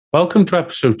Welcome to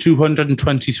episode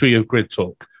 223 of Grid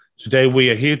Talk. Today we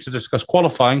are here to discuss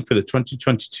qualifying for the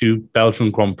 2022 Belgian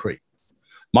Grand Prix.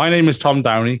 My name is Tom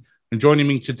Downey, and joining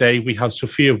me today we have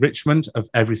Sophia Richmond of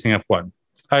Everything F1.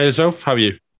 Hi, Zoph, how are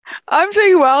you? I'm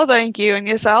doing well, thank you. And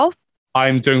yourself?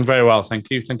 I'm doing very well,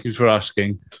 thank you. Thank you for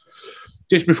asking.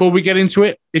 Just before we get into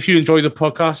it, if you enjoy the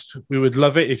podcast, we would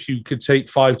love it if you could take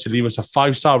 5 to leave us a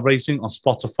 5-star rating on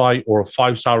Spotify or a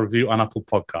 5-star review on Apple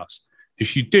Podcasts.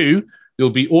 If you do, you'll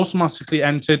be automatically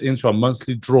entered into a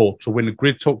monthly draw to win a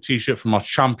Grid Talk t-shirt from our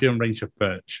champion range of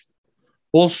merch.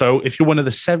 Also, if you're one of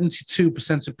the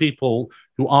 72% of people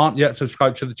who aren't yet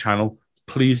subscribed to the channel,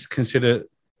 please consider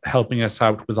helping us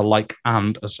out with a like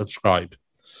and a subscribe.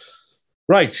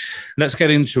 Right, let's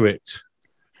get into it.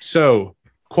 So,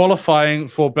 qualifying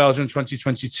for Belgium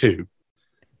 2022.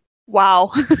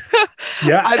 Wow.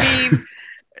 Yeah. I mean,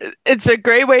 it's a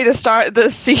great way to start the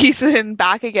season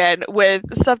back again with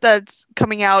stuff that's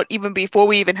coming out even before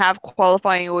we even have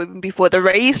qualifying or even before the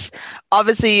race.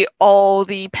 Obviously, all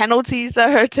the penalties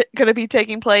that are going to be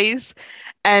taking place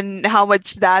and how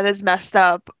much that has messed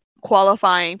up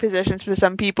qualifying positions for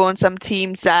some people and some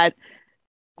teams that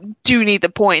do need the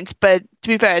points. But to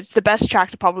be fair, it's the best track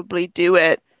to probably do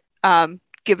it,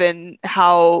 given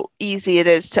how easy it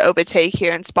is to overtake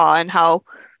here in Spa and how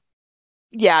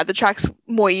the track's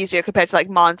more easier compared to like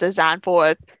Monza,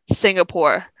 Zandvoort,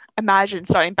 Singapore. Imagine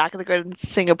starting back at the grid in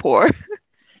Singapore.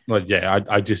 Well, yeah,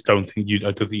 I just don't think you'd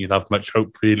have much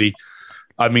hope, really.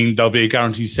 I mean, there'll be a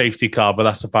guaranteed safety car, but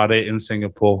that's about it in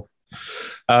Singapore.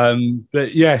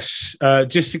 But yes,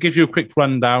 just to give you a quick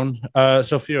rundown,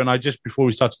 Sophia and I, just before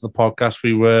we started the podcast,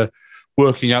 we were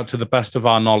working out to the best of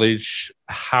our knowledge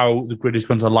how the grid is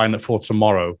going to line up for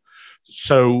tomorrow.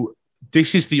 So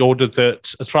this is the order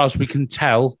that, as far as we can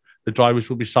tell, the drivers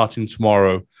will be starting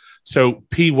tomorrow. So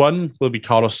P1 will be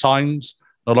Carlos Sainz.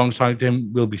 Alongside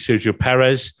him will be Sergio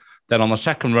Perez. Then on the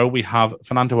second row, we have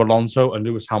Fernando Alonso and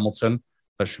Lewis Hamilton.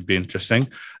 That should be interesting.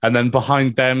 And then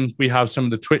behind them, we have some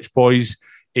of the Twitch boys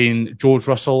in George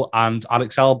Russell and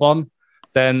Alex Albon.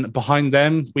 Then behind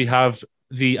them, we have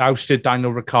the ousted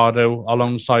Daniel Ricciardo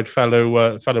alongside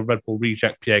fellow Red Bull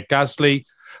reject Pierre Gasly.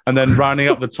 And then rounding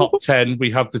up the top 10, we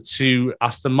have the two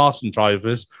Aston Martin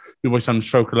drivers who, by some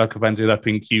stroke of luck, have ended up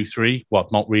in Q3. Well,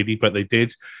 not really, but they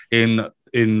did, in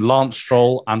Lance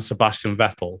Stroll and Sebastian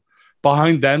Vettel.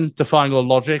 Behind them, defying all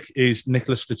logic, is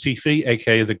Nicholas Latifi,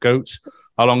 a.k.a. the GOAT,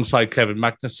 alongside Kevin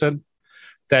Magnussen.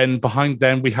 Then behind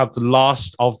them, we have the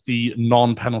last of the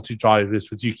non-penalty drivers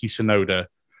with Yuki Tsunoda.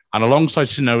 And alongside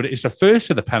Tsunoda is the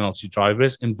first of the penalty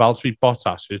drivers in Valtteri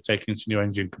Bottas, who's taking some new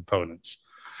engine components.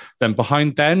 Then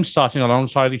behind them, starting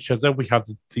alongside each other, we have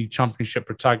the championship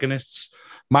protagonists.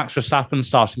 Max Verstappen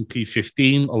starting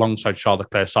P15 alongside Charles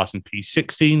Leclerc starting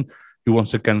P16, who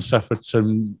once again suffered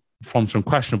from some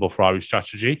questionable Ferrari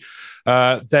strategy.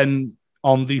 Then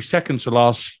on the second to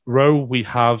last row, we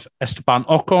have Esteban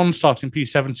Ocon starting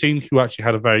P17, who actually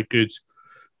had a very good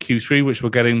Q3, which we'll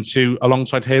get into.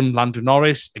 Alongside him, Lando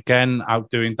Norris, again,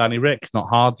 outdoing Danny Rick, not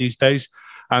hard these days.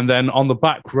 And then on the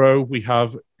back row, we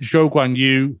have Zhou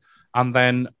Guanyu, and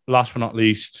then last but not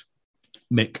least,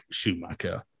 Mick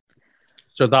Schumacher.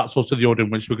 So that's also the order in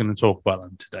which we're going to talk about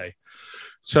them today.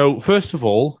 So first of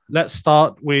all, let's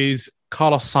start with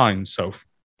Carlos Sainz, Soph.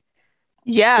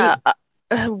 Yeah,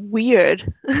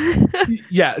 weird.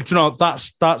 Yeah, do you know,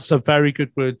 that's a very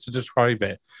good word to describe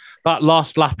it. That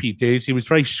last lap he did, he was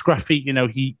very scruffy. You know,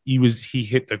 he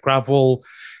hit the gravel.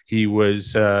 He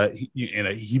was,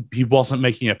 he wasn't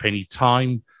making up any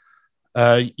time.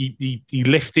 He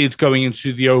lifted going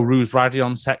into the Eau Rouge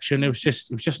Radion section. It was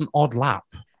just an odd lap.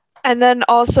 And then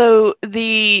also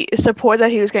the support that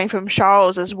he was getting from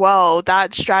Charles as well.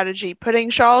 That strategy,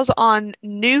 putting Charles on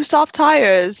new soft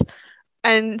tires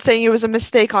and saying it was a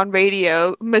mistake on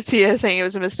radio, Matthias saying it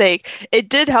was a mistake. It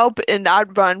did help in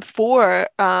that run for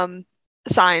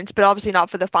Sainz, but obviously not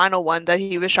for the final one that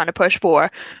he was trying to push for.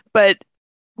 But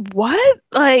what?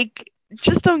 Like,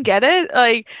 just don't get it.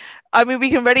 Like, I mean, we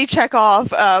can already check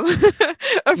off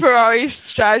a Ferrari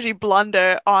strategy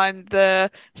blunder on the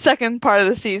second part of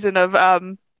the season of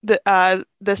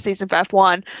the season for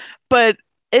F1, but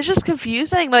it's just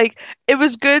confusing. Like, it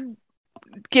was good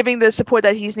giving the support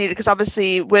that he's needed because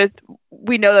obviously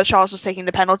we know that Charles was taking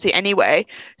the penalty anyway,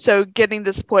 so getting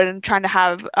the support and trying to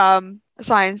have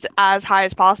Sainz as high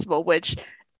as possible, which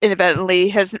inadvertently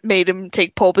has made him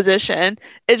take pole position,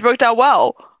 it's worked out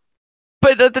well.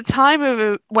 But at the time of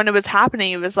it, when it was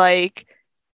happening, it was like,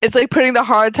 it's like putting the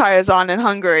hard tires on in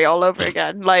Hungary all over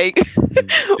again. Like,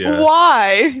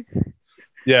 why?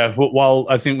 Yeah, well,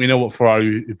 I think we know what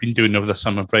Ferrari have been doing over the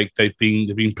summer break. They've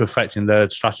been perfecting their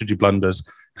strategy blunders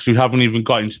because we haven't even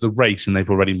got into the race and they've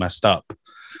already messed up.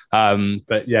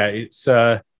 But yeah, it's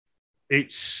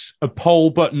a pole,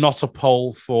 but not a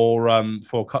pole for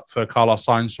Carlos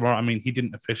Sainz tomorrow. I mean, he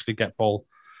didn't officially get pole,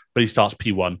 but he starts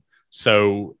P1,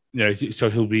 so so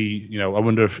he'll be. I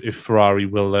wonder if Ferrari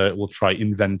will try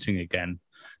inventing again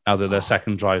now that their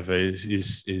second driver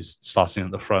is starting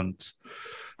at the front.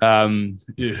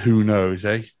 Who knows,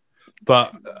 eh?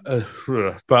 But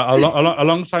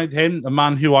alongside him, a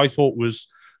man who I thought was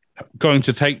going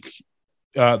to take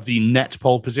the net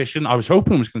pole position. I was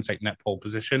hoping he was going to take net pole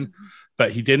position,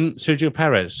 but he didn't. Sergio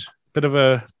Perez, bit of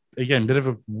a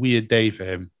weird day for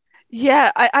him.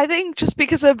 Yeah, I think just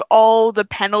because of all the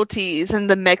penalties and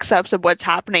the mix-ups of what's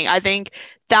happening, I think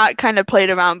that kind of played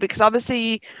around, because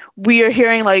obviously we are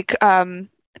hearing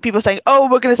people saying, oh,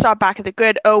 we're going to start back at the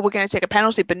grid, oh, we're going to take a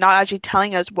penalty, but not actually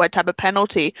telling us what type of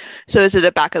penalty. So is it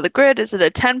a back of the grid? Is it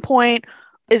a 10-point?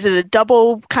 Is it a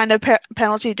double kind of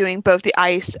penalty doing both the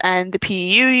ICE and the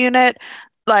PEU unit?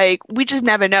 We just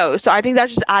never know. So I think that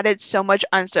just added so much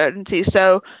uncertainty.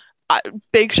 So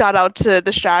big shout out to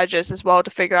the strategists as well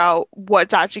to figure out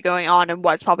what's actually going on and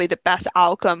what's probably the best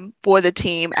outcome for the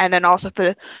team, and then also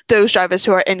for those drivers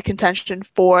who are in contention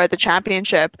for the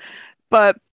championship.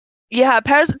 But yeah,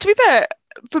 Perez, to be fair,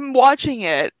 from watching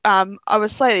it, I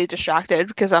was slightly distracted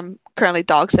because I'm currently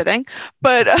dog sitting,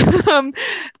 but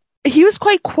he was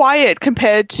quite quiet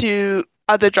compared to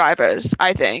other drivers.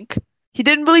 I think he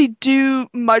didn't really do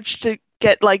much to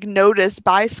get noticed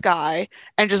by Sky,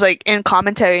 and just in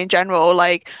commentary in general,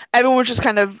 everyone was just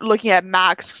kind of looking at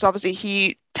Max, because obviously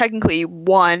he technically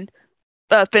won,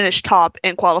 finished top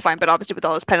in qualifying, but obviously with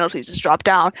all his penalties has dropped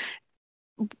down.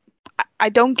 I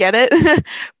don't get it.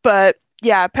 But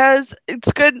yeah, Perez,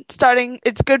 it's good starting.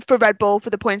 It's good for Red Bull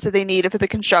for the points that they needed for the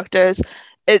constructors.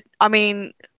 Is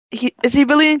he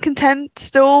really in content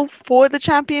still for the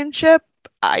championship?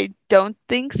 I don't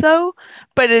think so,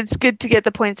 but it's good to get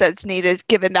the points that's needed,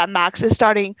 given that Max is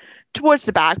starting towards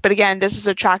the back. But again, this is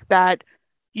a track that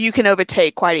you can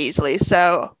overtake quite easily.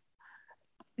 So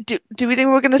do we think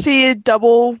we're going to see a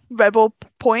double Red Bull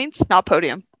points, not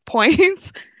podium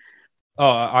points? Oh,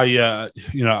 I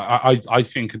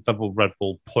think a double Red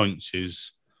Bull points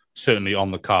is certainly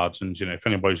on the cards. And, if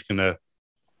anybody's going to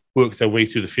work their way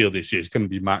through the field this year, it's going to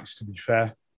be Max, to be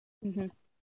fair. Mm-hmm.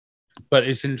 But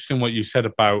it's interesting what you said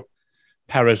about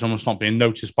Perez almost not being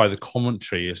noticed by the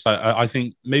commentary. It's I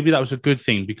think maybe that was a good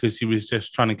thing, because he was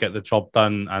just trying to get the job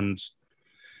done, and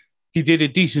he did a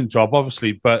decent job,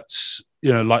 obviously. But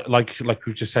like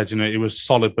we've just said, it was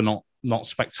solid but not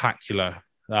spectacular.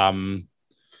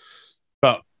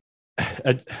 But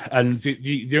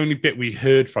the only bit we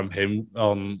heard from him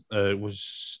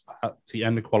was at the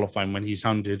end of qualifying, when he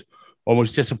sounded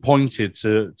almost disappointed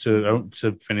to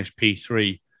finish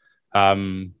P3.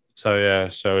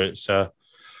 So it's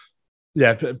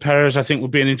Perez, I think,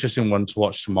 would be an interesting one to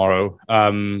watch tomorrow.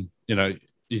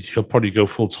 He'll probably go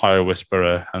full tire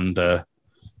whisperer and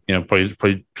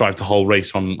probably drive the whole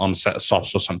race on a set of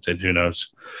softs or something. Who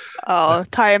knows? Oh,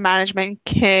 tire management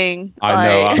king! I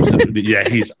know, absolutely. Yeah,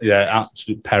 he's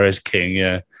absolute Perez king.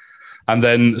 Yeah, and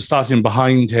then starting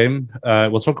behind him,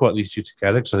 we'll talk about these two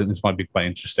together, because I think this might be quite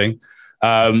interesting.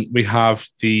 We have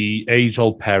the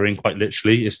age-old pairing, quite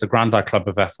literally. It's the Grandi Club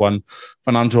of F1,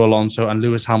 Fernando Alonso and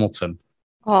Lewis Hamilton.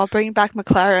 Oh, bring back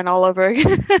McLaren all over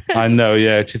again. I know,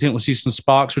 yeah. Do you think we'll see some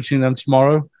sparks between them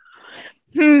tomorrow?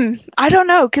 I don't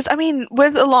know, because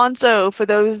with Alonso, for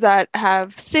those that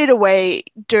have stayed away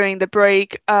during the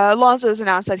break, Alonso's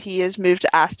announced that he has moved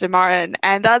to Aston Martin,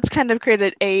 and that's kind of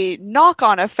created a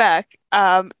knock-on effect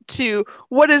to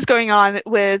what is going on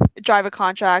with driver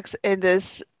contracts in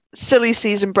this silly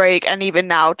season break, and even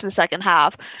now to the second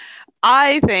half.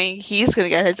 I think he's going to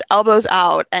get his elbows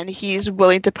out, and he's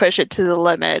willing to push it to the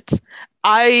limit.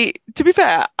 To be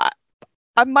fair,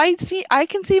 I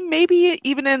can see maybe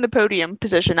even in the podium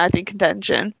position, I think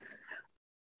contention,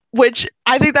 which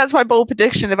I think that's my bold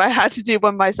prediction if I had to do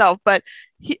one myself. But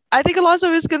I think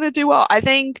Alonso is going to do well. I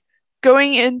think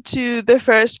going into the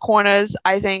first corners,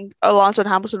 I think Alonso and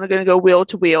Hamilton are going to go wheel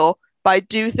to wheel, but I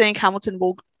do think Hamilton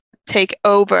will take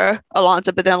over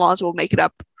Alonso, but then Alonso will make it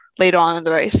up later on in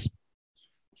the race.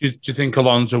 Do you think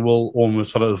Alonso will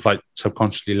almost sort of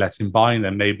subconsciously let him by, and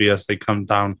then maybe as they come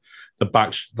down the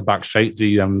back straight,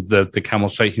 the camel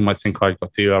straight, he might think, I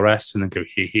got DRS, and then go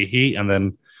he, and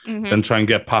then try and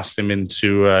get past him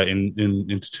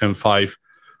into turn 5.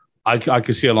 I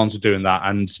could see Alonso doing that,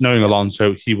 and knowing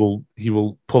Alonso, he will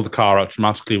pull the car out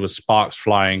dramatically with sparks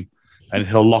flying, and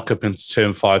he'll lock up into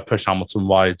turn 5, push Hamilton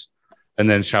wide, and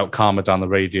then shout karma down the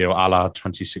radio, a la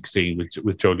 2016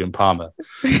 with Julian Palmer.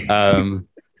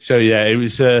 So yeah, it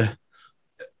was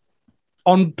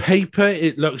on paper,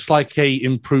 it looks like a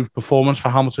improved performance for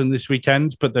Hamilton this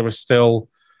weekend, but there still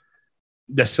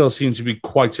seems to be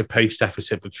quite a pace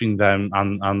deficit between them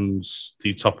and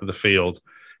the top of the field,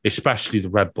 especially the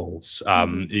Red Bulls.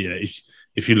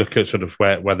 If you look at sort of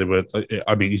where they were,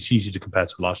 I mean, it's easy to compare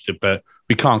to last year, but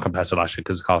we can't compare to last year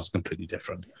because the cars are completely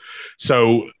different.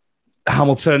 So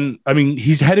Hamilton, I mean,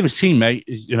 he's ahead of his teammate,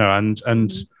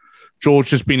 and George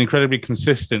has been incredibly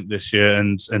consistent this year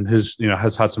and has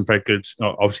had some very good,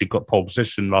 obviously got pole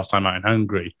position last time out in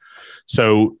Hungary.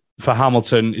 So for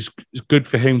Hamilton, it's good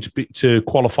for him to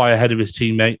qualify ahead of his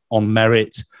teammate on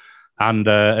merit, and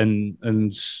I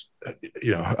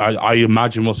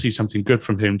imagine we'll see something good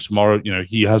from him tomorrow.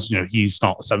 He's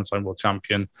not a 7-time world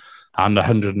champion and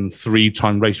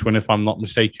 103-time race winner, if I'm not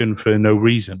mistaken, for no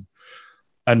reason.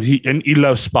 And he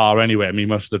loves Spa anyway. I mean,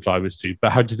 most of the drivers do.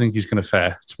 But how do you think he's going to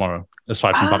fare tomorrow,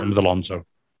 aside from battling with Alonso?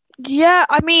 Yeah,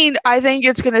 I mean, I think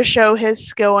it's going to show his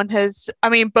skill and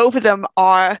both of them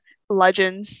are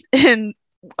legends in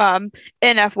F1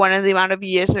 and the amount of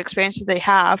years of experience that they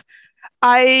have.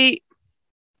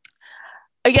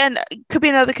 Again, could be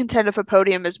another contender for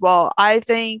podium as well. I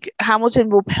think Hamilton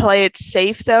will play it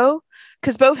safe, though,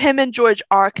 because both him and George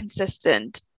are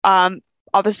consistent.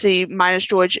 Obviously, minus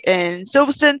George in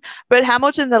Silverstone, but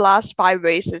Hamilton, the last 5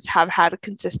 races, have had a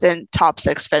consistent top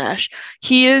 6 finish.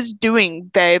 He is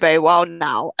doing very, very well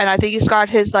now, and I think he's got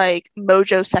his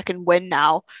mojo second win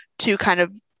now to kind of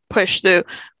push through.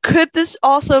 Could this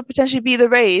also potentially be the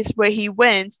race where he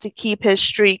wins to keep his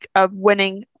streak of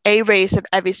winning a race of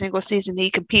every single season he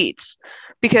competes?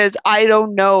 Because I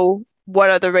don't know what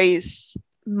other race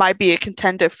might be a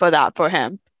contender for that for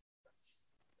him.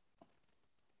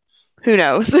 Who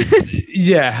knows?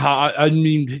 Yeah, I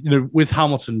mean, with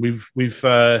Hamilton, we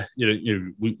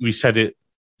said it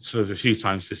sort of a few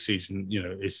times this season.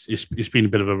 It's been a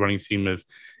bit of a running theme of,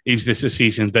 is this a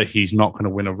season that he's not going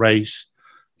to win a race?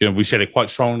 We said it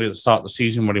quite strongly at the start of the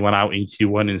season when he went out in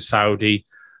Q1 in Saudi.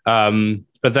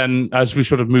 But then as we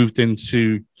sort of moved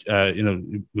into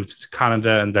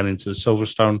Canada and then into the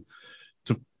Silverstone,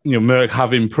 Merck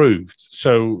have improved.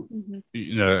 So,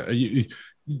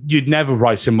 you'd never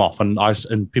write him off.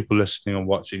 And people listening and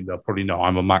watching, they'll probably know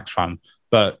I'm a Max fan.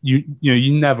 But, you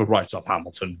never write off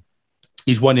Hamilton.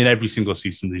 He's won in every single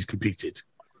season that he's competed.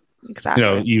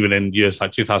 Exactly. Even in years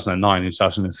like 2009 and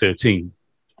 2013.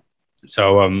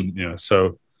 So,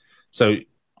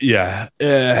 yeah,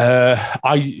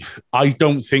 I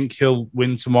don't think he'll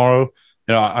win tomorrow.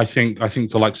 I think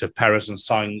the likes of Perez and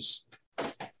Sainz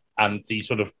and the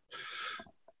sort of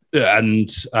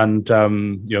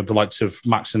the likes of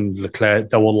Max and Leclerc,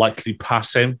 they will likely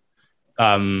pass him.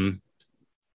 I mean,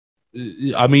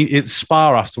 it's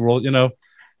Spa after all. There's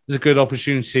a good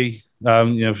opportunity. For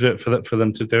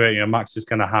them to do it. Max is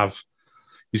going to have.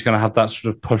 He's going to have that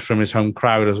sort of push from his home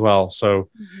crowd as well. So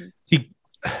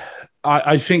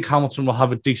I think Hamilton will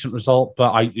have a decent result,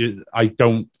 but I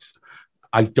don't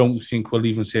think we'll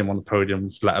even see him on the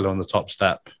podium, let alone the top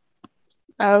step.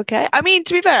 Okay. I mean,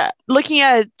 to be fair, looking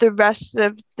at the rest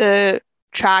of the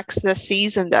tracks this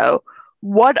season, though,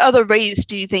 what other race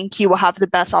do you think he will have the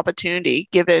best opportunity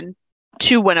given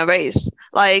to win a race?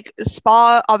 Like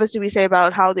Spa, obviously we say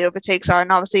about how the overtakes are,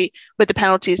 and obviously with the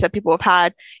penalties that people have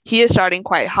had, he is starting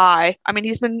quite high. I mean,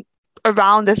 he's been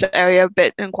around this area a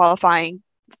bit in qualifying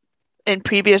in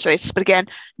previous races, but again,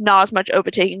 not as much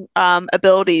overtaking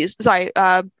abilities.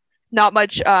 Not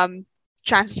much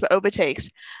chances for overtakes.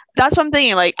 That's what I'm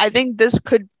thinking. I think this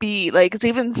could be it's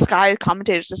even Sky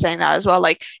commentators are saying that as well.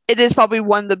 It is probably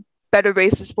one of the better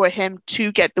races for him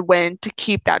to get the win to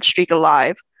keep that streak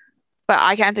alive. But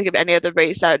I can't think of any other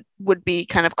race that would be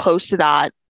kind of close to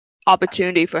that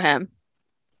opportunity for him.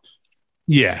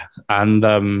 Yeah,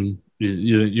 and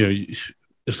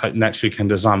it's like next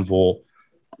weekend at Zandvoort.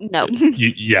 No.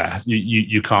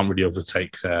 You can't really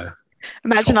overtake there.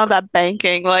 Imagine all that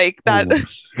banking that. Ooh.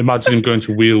 Imagine him going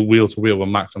to wheel to wheel with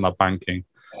Max on that banking.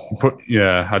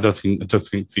 Yeah, I don't think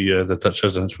the Dutch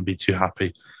residents would be too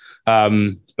happy. But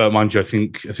mind you, I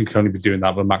think he'll only be doing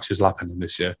that when Max is lapping him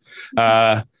this year.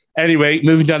 Anyway,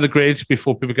 moving down the grades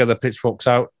before people get their pitchforks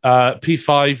out.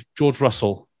 P5, George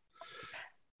Russell.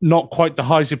 Not quite the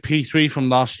highs of P3 from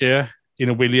last year in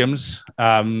a Williams.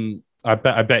 I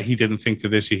bet he didn't think that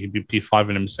this year he'd be P5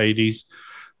 in a Mercedes.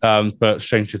 But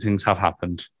stranger things have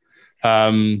happened.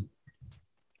 How do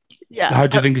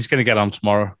you think he's going to get on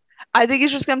tomorrow? I think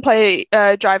he's just going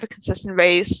to drive a consistent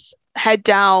race, head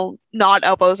down, not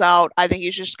elbows out. I think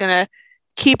he's just going to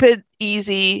keep it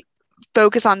easy,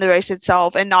 focus on the race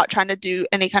itself, and not trying to do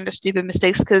any kind of stupid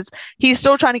mistakes, because he's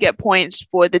still trying to get points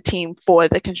for the team, for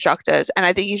the constructors. And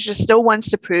I think he just still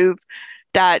wants to prove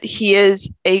that he is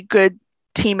a good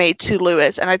teammate to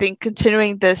Lewis. And I think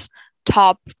continuing this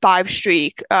top 5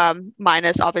 streak,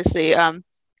 minus obviously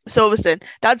Silverstone,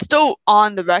 that's still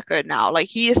on the record now. Like,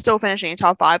 he is still finishing in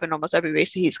top 5 in almost every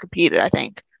race that he's competed, I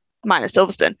think, minus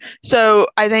Silverstone. So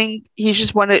I think he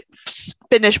just want to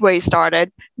finish where he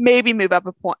started, maybe move up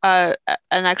an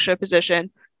extra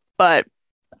position, but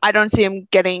I don't see him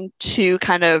getting too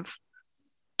kind of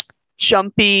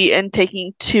jumpy and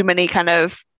taking too many kind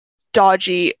of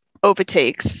dodgy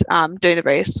overtakes during the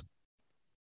race.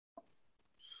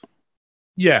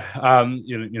 Yeah,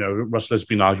 Russell has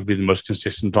been arguably the most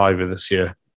consistent driver this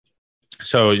year.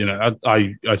 So,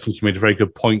 I think you made a very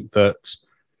good point that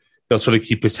they'll sort of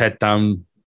keep his head down,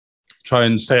 try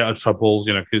and stay out of trouble,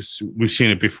 because we've seen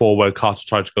it before where Carter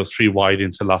tried to go 3 wide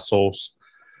into La Source,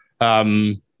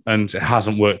 and it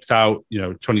hasn't worked out.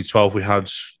 2012, we had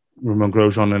Romain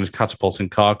Grosjean and his catapulting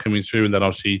car coming through, and then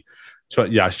obviously,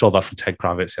 I saw that from Ted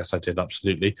Kravitz. Yes, I did,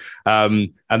 absolutely.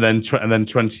 And then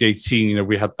 2018,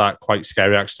 we had that quite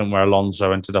scary accident where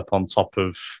Alonso ended up on top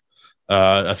of,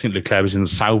 I think Leclerc was in the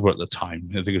Sauber at the time.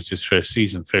 I think it was his first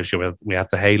year we had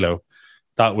the halo.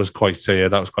 That was quite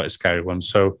a scary one.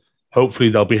 So hopefully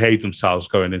they'll behave themselves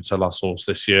going into La Source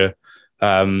this year,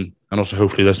 and also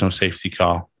hopefully there's no safety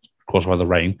car caused by the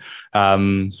rain.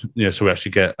 So we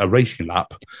actually get a racing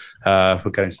lap.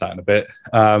 We'll get into that in a bit.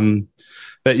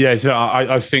 But yeah,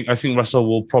 I think Russell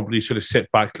will probably sort of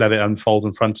sit back, let it unfold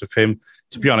in front of him.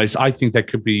 To be honest, I think there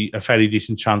could be a fairly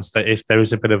decent chance that if there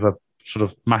is a bit of a sort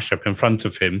of mashup in front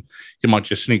of him, he might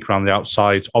just sneak around the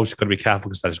outside. Obviously, got to be careful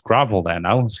because there's gravel there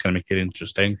now. It's going to make it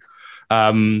interesting.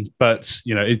 But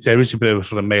if there is a bit of a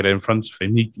sort of melee in front of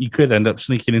him, he could end up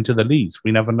sneaking into the lead.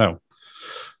 We never know.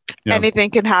 Anything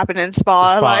can happen in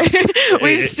Spa.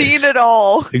 We've seen it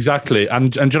all. Exactly.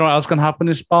 And do you know what else can happen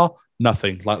in Spa?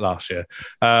 Nothing, like last year.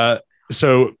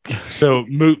 So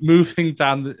moving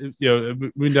down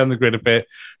the grid a bit.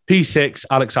 P6,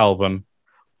 Alex Albon.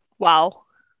 Wow.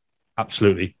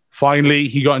 Absolutely. Finally,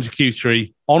 he got into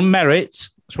Q3 on merit.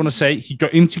 I just want to say he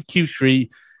got into Q3.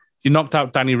 He knocked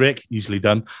out Danny Rick, easily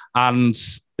done, and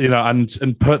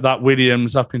put that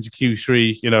Williams up into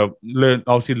Q3.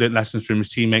 Learned lessons from his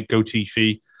teammate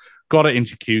Latifi, got it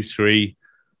into Q3.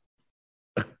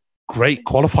 A great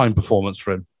qualifying performance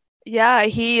for him. Yeah,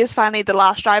 he is finally the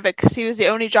last driver because he was the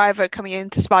only driver coming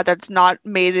into Spa that's not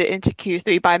made it into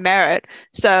Q3 by merit.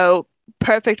 So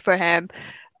perfect for him.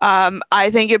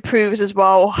 I think it proves as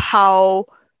well how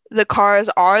the cars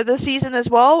are this season as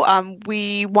well.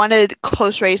 We wanted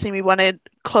close racing. We wanted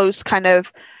close kind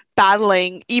of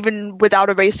battling, even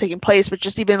without a race taking place, but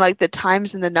just even like the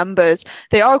times and the numbers,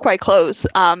 they are quite close.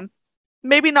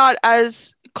 Maybe not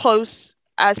as close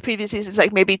as previous seasons,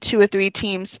 like maybe 2 or 3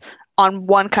 teams on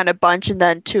one kind of bunch and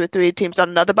then 2 or 3 teams on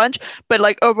another bunch. But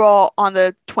like overall on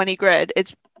the 20 grid,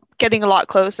 it's getting a lot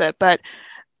closer. But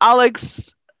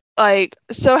Alex, like,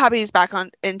 so happy he's back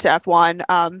into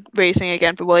F1 racing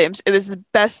again for Williams. It was the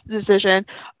best decision.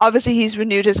 Obviously, he's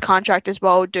renewed his contract as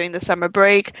well during the summer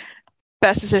break.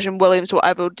 Best decision Williams will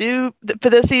ever do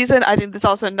for this season. I think there's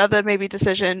also another maybe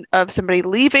decision of somebody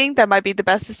leaving that might be the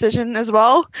best decision as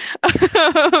well.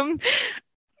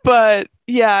 But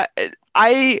yeah,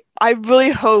 I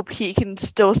really hope he can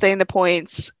still stay in the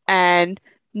points and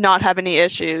not have any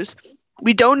issues.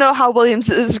 We don't know how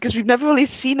Williams is because we've never really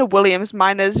seen a Williams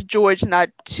minus George in that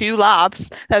 2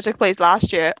 laps that took place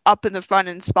last year up in the front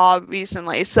in Spa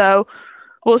recently. So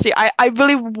we'll see. I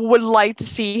really would like to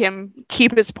see him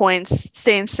keep his points,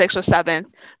 stay in 6th or 7th,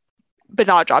 but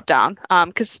not drop down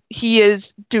because he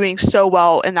is doing so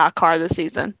well in that car this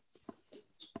season.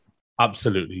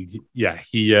 Absolutely, yeah.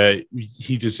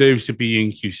 He deserves to be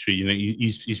in Q3.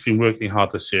 He's been working hard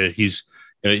this year. He's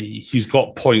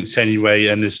got points anyway,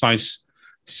 and it's nice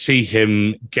to see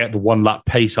him get the 1 lap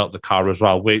pace out the car as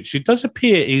well, which it does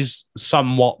appear is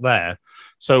somewhat there.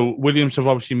 So Williams have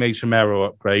obviously made some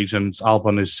aero upgrades, and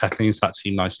Albon is settling into that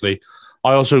team nicely.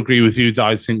 I also agree with you that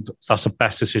I think that's the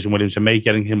best decision Williams have made,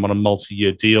 getting him on a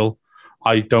multi-year deal.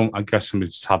 I guess it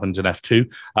just happens in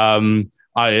F2.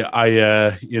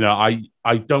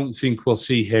 I don't think we'll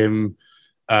see him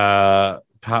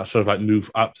perhaps sort of like move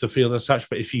up the field as such,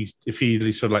 but if he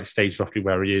sort of like stays roughly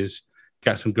where he is,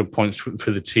 get some good points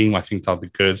for the team, I think that'll be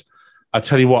good. I'll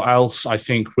tell you what else I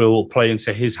think will play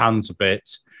into his hands a bit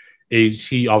is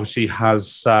he obviously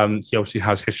has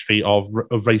history of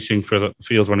racing for the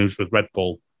fields when he was with Red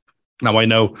Bull. Now I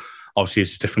know obviously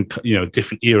it's a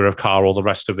different era of car, all the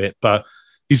rest of it, but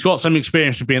he's got some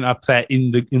experience of being up there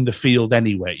in the field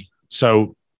anyway.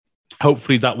 So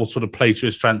hopefully that will sort of play to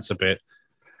his strengths a bit.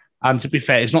 And to be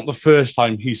fair, it's not the first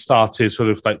time he started sort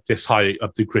of like this high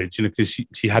up the grid, because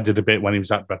he had it a bit when he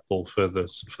was at Red Bull for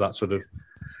that sort of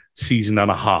season and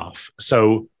a half.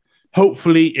 So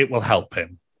hopefully it will help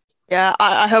him. Yeah,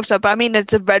 I hope so. But I mean,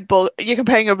 it's a Red Bull. You're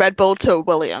comparing a Red Bull to a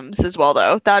Williams as well,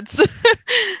 though. That's a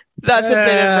bit of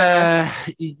a...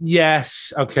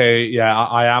 Yes. Okay. Yeah,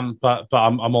 I am. But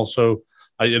I'm also...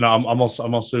 I'm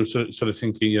also sort of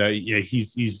thinking,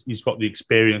 he's got the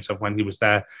experience of when he was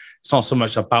there. It's not so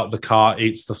much about the car;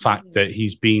 it's the fact that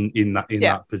he's been in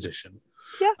that position.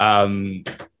 Yeah.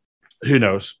 Who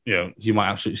knows? He might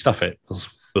absolutely stuff it.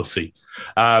 We'll see.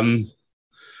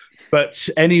 But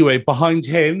anyway, behind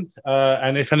him,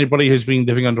 and if anybody has been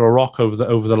living under a rock over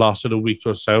the last sort of week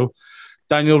or so,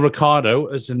 Daniel Ricciardo,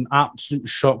 as an absolute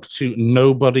shock to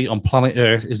nobody on planet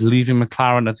Earth, is leaving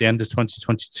McLaren at the end of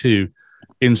 2022.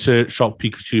 Insert shock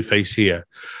Pikachu face here.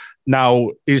 Now,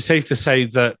 it's safe to say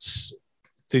that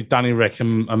the Danny Rick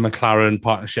and McLaren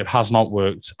partnership has not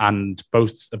worked, and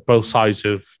both sides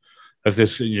of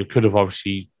this could have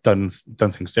obviously done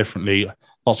things differently.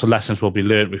 Lots of lessons will be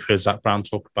learned. We've heard Zach Brown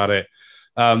talk about it.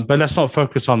 But let's not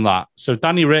focus on that. So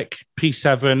Danny Rick,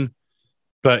 P7,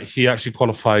 but he actually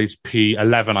qualified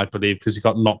P11, I believe, because he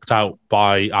got knocked out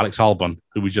by Alex Albon,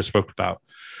 who we just spoke about.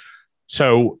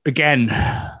 So again,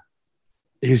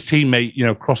 his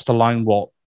teammate, crossed the line,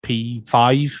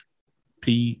 P5,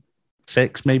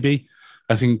 P6, maybe?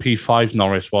 I think P5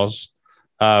 Norris was.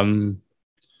 And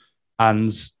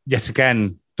yet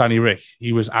again, Danny Rick,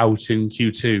 he was out in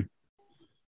Q2.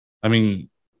 I mean,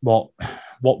 what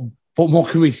more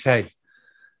can we say?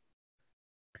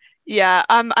 Yeah,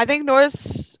 I think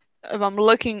Norris, if I'm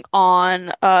looking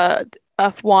on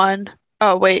F1,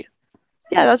 oh wait.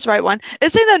 Yeah, that's the right one.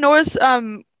 It's saying that Norris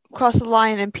crossed the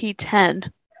line in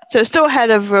P10. So still ahead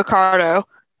of Ricciardo.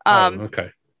 Okay.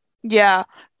 Yeah,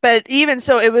 but even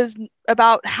so, it was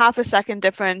about half a second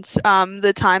difference,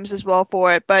 the times as well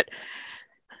for it. But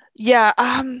yeah,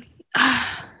 I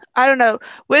don't know.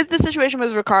 With the situation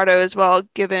with Ricciardo as well,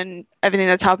 given everything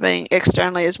that's happening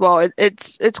externally as well,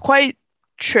 it's quite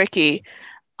tricky.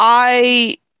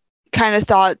 I kind of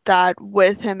thought that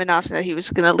with him announcing that he was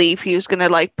going to leave, he was going to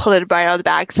like pull it right out of the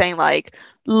bag, saying like,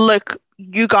 look,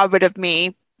 you got rid of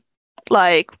me,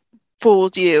 like,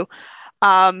 fooled you.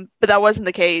 But that wasn't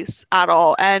the case at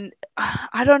all. And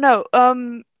I don't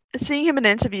know, seeing him in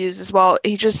interviews as well,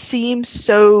 he just seems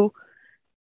so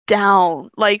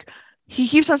down. Like, he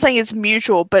keeps on saying it's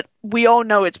mutual, but we all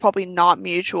know it's probably not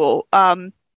mutual,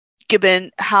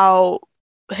 given how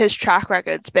his track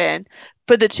record's been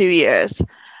for the 2 years.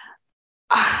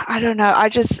 I don't know.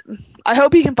 I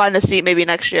hope he can find a seat maybe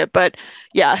next year. But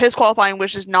yeah, his qualifying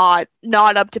was just not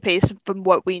up to pace from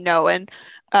what we know. And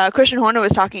Christian Horner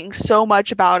was talking so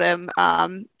much about him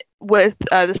with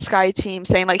the Sky team,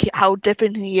 saying like how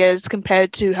different he is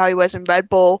compared to how he was in Red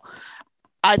Bull.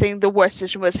 I think the worst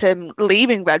decision was him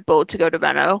leaving Red Bull to go to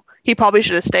Renault. He probably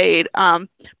should have stayed,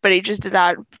 but he just did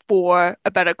that for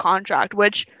a better contract,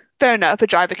 which, fair enough, a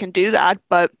driver can do that,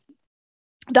 but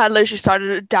that literally started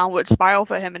a downward spiral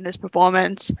for him in his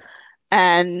performance.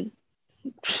 And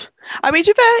I mean,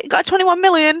 to be fair, he got 21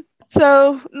 million,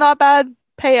 so not bad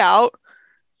payout.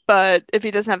 But if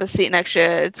he doesn't have a seat next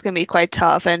year, it's going to be quite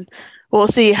tough. And we'll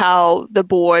see how the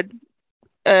board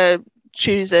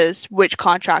chooses which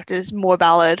contract is more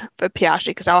valid for Piastri,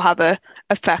 because that'll have an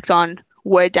effect on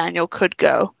where Daniel could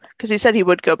go. Because he said he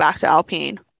would go back to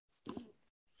Alpine.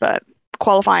 But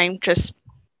qualifying just...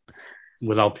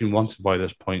 Will Alpine want to by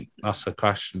this point? That's the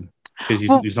question. Because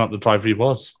he's not the driver he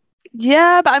was.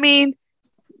 Yeah, but I mean,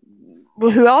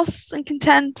 who else in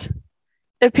content?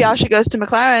 If Piastri goes to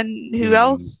McLaren, who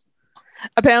else?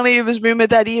 Apparently, it was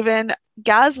rumored that even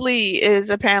Gasly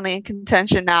is apparently in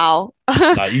contention now.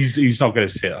 No, he's not going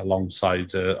to sit alongside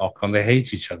Ocon. They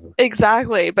hate each other.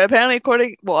 Exactly. But apparently,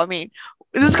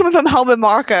 this is coming from Helmut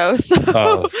Marko,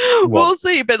 so we'll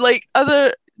see. But like,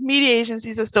 other media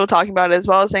agencies are still talking about it as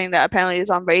well, saying that apparently it's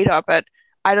on radar, but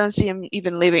I don't see him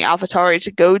even leaving AlphaTauri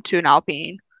to go to an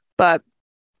Alpine. But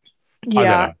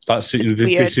yeah, I don't know.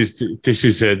 This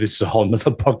is a whole nother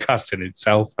podcast in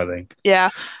itself, I think. Yeah,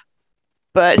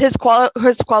 but his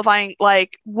qualifying,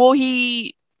 like, will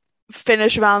he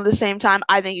finish around the same time?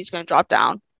 I think he's going to drop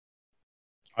down.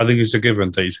 I think it's a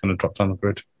given that he's going to drop down the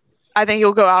grid. I think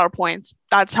he'll go out of points.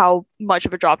 That's how much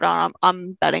of a drop down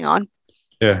I'm betting on.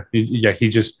 Yeah, he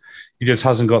just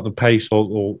hasn't got the pace,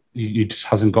 or he just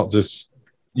hasn't got this.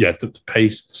 Yeah, the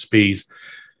pace, the speed,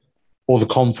 or the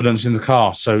confidence in the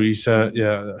car. So he's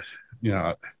I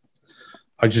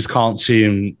just can't see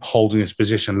him holding his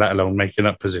position, let alone making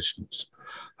up positions.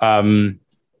 But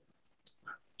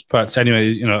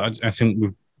anyway, I think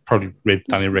we've probably ribbed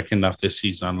Danny Rick enough this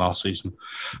season and last season.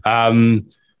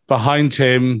 Behind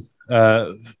him,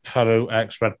 fellow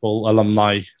ex-Red Bull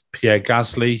alumni Pierre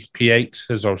Gasly,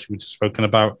 P8, as obviously we've just spoken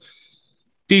about.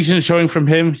 Decent showing from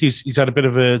him. He's had a bit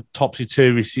of a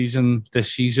topsy-turvy season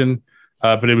this season,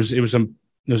 but it was a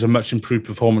much improved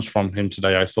performance from him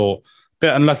today. I thought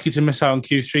bit unlucky to miss out on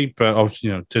Q3, but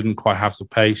obviously didn't quite have the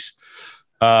pace.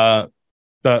 But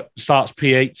starts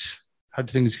P8. How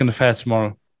do you think he's going to fare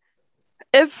tomorrow?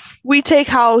 If we take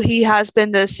how he has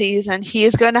been this season, he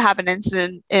is going to have an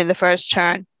incident in the first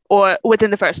turn or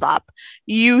within the first lap.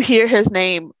 You hear his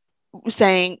name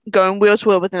saying going wheel to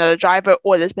wheel with another driver,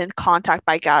 or there's been contact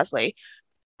by Gasly.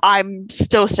 I'm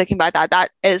still sticking by that.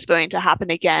 That is going to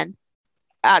happen again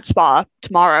at Spa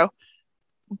tomorrow.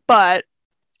 But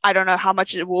I don't know how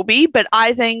much it will be, but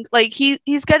I think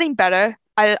he's getting better.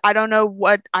 I don't know,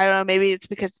 maybe it's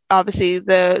because obviously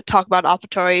the talk about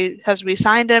AlphaTauri has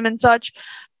re-signed him and such,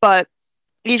 but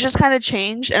he's just kind of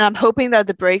changed, and I'm hoping that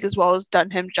the break as well has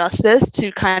done him justice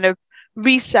to kind of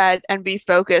reset and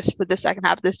refocus for the second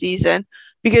half of the season,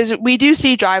 because we do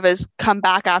see drivers come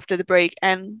back after the break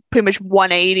and pretty much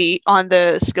 180 on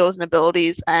the skills and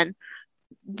abilities and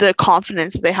the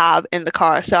confidence they have in the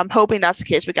car. So I'm hoping that's the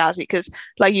case with Gasly, because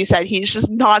like you said, he's just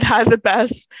not had the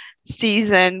best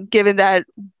season, given that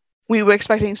we were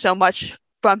expecting so much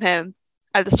from him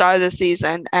at the start of the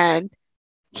season, and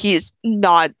he's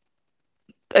not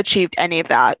achieved any of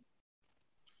that.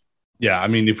 Yeah, I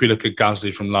mean, if we look at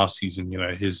Gasly from last season,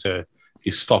 his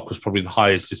stock was probably the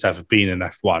highest it's ever been in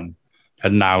F1,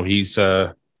 and now he's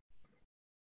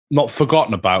not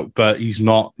forgotten about, but he's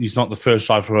not the first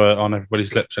driver on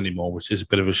everybody's lips anymore, which is a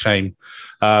bit of a shame.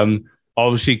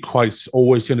 Obviously,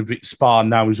 always going to be Spa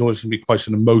now. Is always going to be quite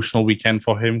an emotional weekend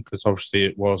for him, because obviously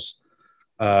it was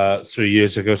 3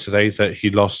 years ago today that he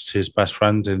lost his best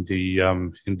friend in the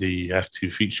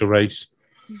F2 feature race.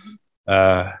 Mm-hmm.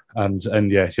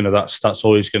 And yeah, that's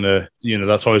always going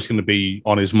to be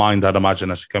on his mind, I'd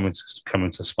imagine, as we come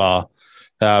into Spa.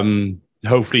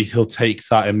 Hopefully he'll take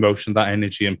that emotion, that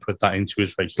energy, and put that into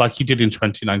his race, like he did in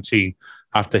 2019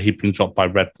 after he'd been dropped by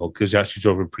Red Bull, because he actually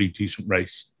drove a pretty decent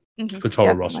race for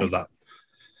Toro Rosso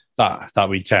that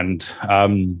weekend.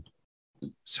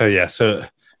 So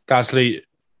Gasly,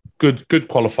 good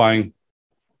qualifying.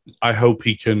 I hope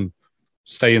he can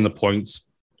stay in the points,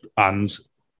 and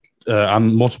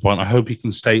more to the point, I hope he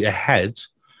can stay ahead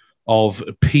of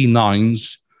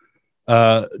P9's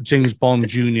James Bond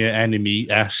Jr.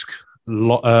 enemy-esque. I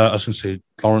was going to say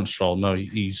Lawrence Stroll. No,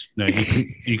 you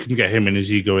can get him in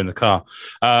his ego in the car.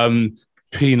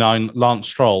 P9 Lance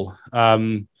Stroll.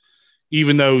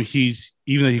 Even though he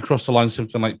crossed the line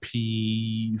something like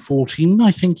P14,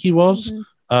 I think he was. Mm-hmm.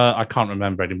 I can't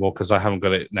remember anymore because I haven't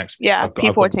got it next. Yeah,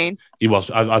 P14. He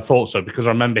was. I thought so, because I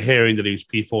remember hearing that he was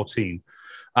P14,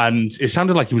 and it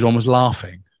sounded like he was almost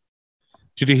laughing.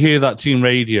 Did you hear that team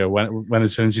radio when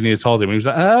his engineer told him? He was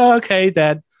like, "Oh, okay,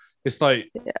 Dad." It's like,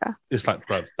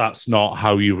 bro, that's not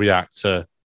how you react to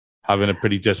having a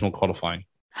pretty dismal qualifying.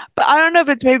 But I don't know if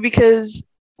it's maybe because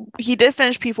he did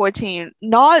finish P14,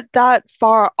 not that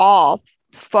far off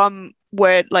from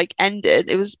where it ended.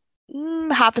 It was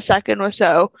half a second or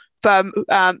so from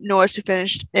Norris, who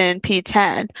finished in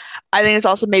P10. I think it's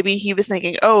also maybe he was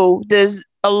thinking, oh, there's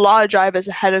a lot of drivers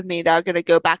ahead of me that are going to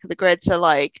go back to the grid. So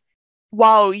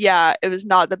while, yeah, it was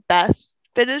not the best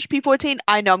finish P14,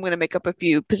 I know I'm going to make up a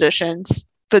few positions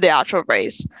for the actual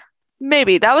race.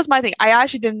 Maybe that was my thing. I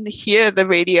actually didn't hear the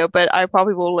radio, but I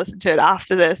probably will listen to it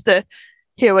after this to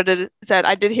hear what it said.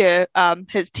 I did hear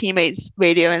his teammates'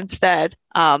 radio instead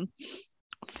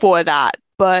for that.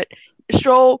 But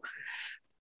Stroll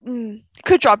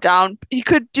could drop down. He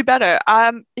could do better.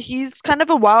 He's kind of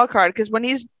a wild card, because when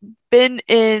he's been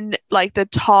in the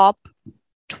top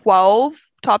 12,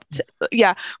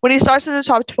 when he starts in the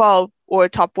top 12 or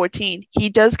top 14,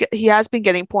 he has been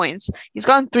getting points. He's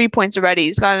gotten 3 points already.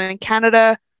 He's gotten in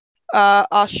Canada,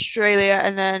 Australia,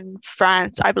 and then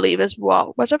France, I believe, as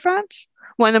well. Was it France?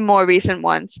 One of the more recent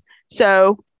ones.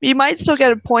 So you might still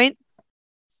get a point.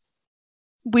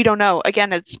 We don't know.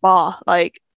 Again, it's Spa.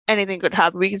 Anything could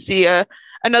happen. We can see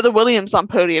another Williams on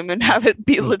podium and have it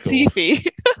be Latifi.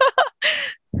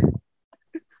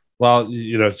 Well,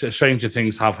 stranger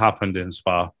things have happened in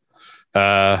Spa.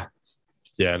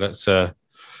 Let's see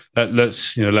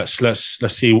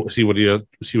what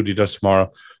he does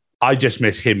tomorrow. I just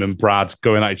miss him and Brad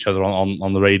going at each other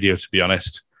on the radio, to be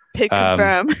honest. Pick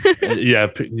confirm.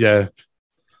 Yeah.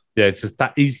 Yeah, just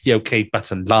that is the okay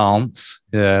button, Lance.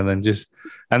 Yeah,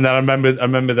 and then I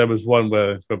remember there was one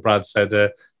where Brad said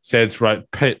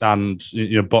right, Pitt and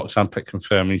box and Pitt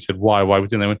confirmed. And he said, why we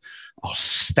doing that? I went, oh,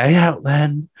 stay out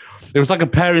then. It was like a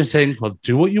parent saying, well,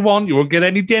 do what you want. You won't get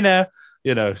any dinner.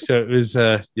 So it was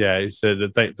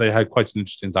they had quite an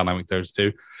interesting dynamic, those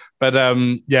two. But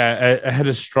ahead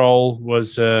of Stroll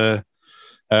was the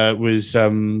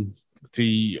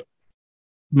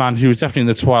man who was definitely in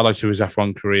the twilight of his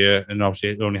F1 career, and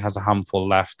obviously only has a handful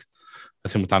left. I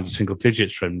think we're down to single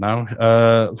digits for him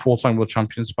now. Four-time world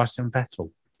champion Sebastian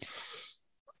Vettel.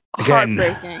 Again,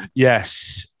 heartbreaking.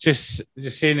 Yes, just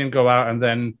seeing him go out, and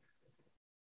then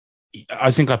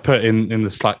I think I put in the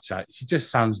Slack chat, he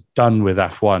just sounds done with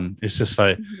F1. It's just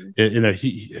like,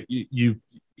 he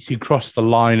crossed the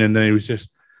line, and then he was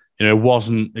just, he was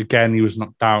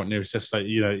knocked out, and it was just like,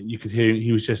 you could hear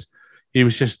he's just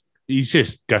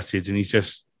gutted, and he's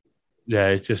just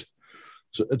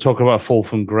talk about a fall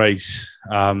from grace.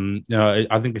 I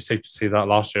think it's safe to say that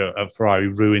last year at Ferrari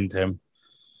ruined him,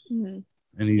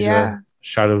 and he's a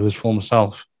shadow of his former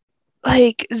self.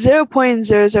 Like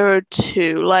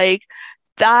 0.002, like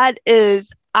that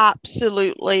is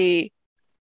absolutely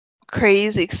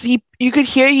crazy. Because you could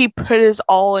hear he put his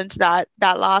all into that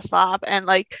last lap, and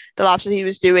like the laps that he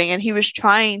was doing, and he was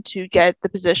trying to get the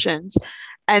positions.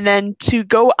 And then to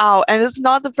go out, and it's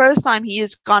not the first time he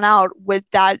has gone out with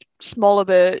that small of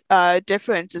a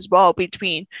difference as well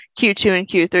between Q2 and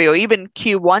Q3, or even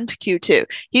Q1 to Q2.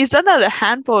 He's done that a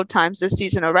handful of times this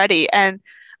season already. And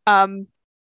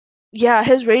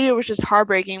his radio was just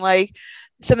heartbreaking. Like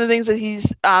some of the things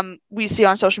that we see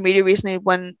on social media recently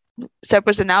when Seb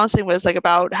was announcing was like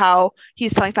about how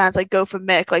he's telling fans like go for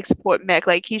Mick, like support Mick.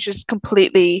 Like he's just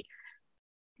completely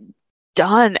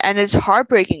done, and it's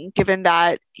heartbreaking given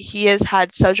that he has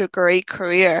had such a great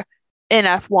career in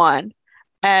F1,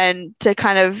 and to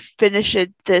kind of finish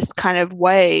it this kind of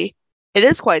way, it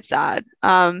is quite sad.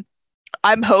 I'm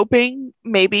hoping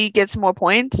maybe get some more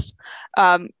points,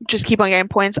 just keep on getting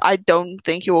points. I don't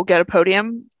think he will get a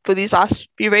podium for these last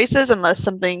few races unless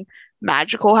something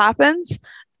magical happens,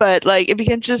 but like if he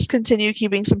can just continue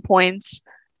keeping some points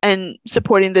and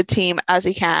supporting the team as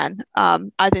he can,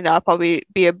 I think that'll probably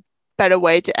be a better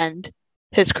way to end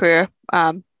his career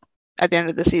at the end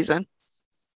of the season.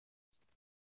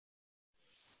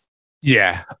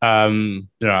 Yeah,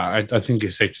 I think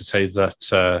it's safe to say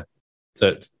that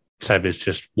that Seb is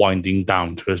just winding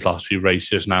down to his last few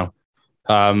races now.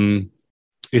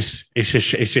 It's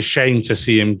a shame to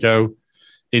see him go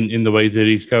in the way that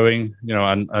he's going,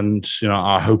 and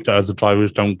I hope that other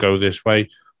drivers don't go this way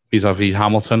vis-a-vis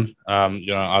Hamilton.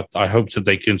 I hope that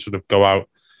they can sort of go out,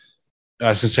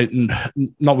 as I say,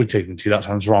 not with dignity, that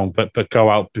sounds wrong, but go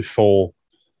out before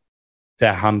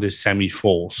their hand is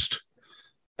semi-forced.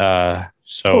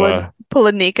 Pull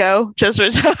a Nico, just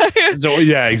retire.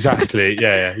 Yeah, exactly.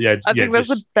 Yeah. I think that's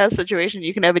the best situation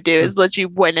you can ever do, is let you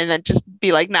win and then just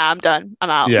be like, nah, I'm done,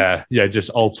 I'm out. Yeah, just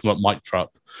ultimate mic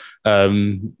drop.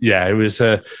 It was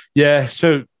so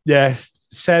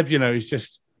Seb, he's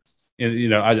just,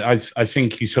 I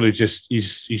think he's sort of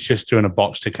he's just doing a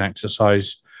box tick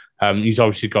exercise. He's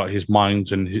obviously got his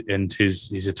mind and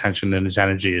his attention and his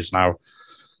energy is now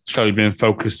slowly being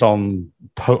focused on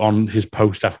his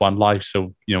post F1 life.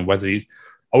 So I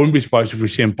wouldn't be surprised if we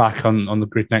see him back on the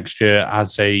grid next year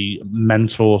as a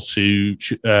mentor to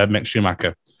Mick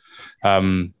Schumacher. I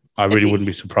really wouldn't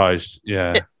be surprised.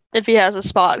 Yeah. If he has a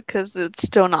spot, because it's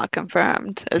still not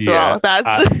confirmed as well.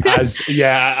 That's when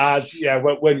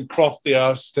Crofty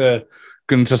asked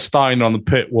Gunter Steiner on the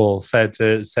pit wall said,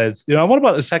 what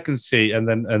about the second seat? And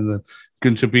then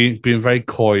Gunter being very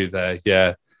coy there.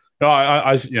 Yeah. No,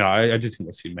 I do think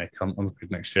we'll see Mick on the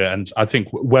grid next year, and I think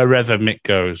wherever Mick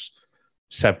goes,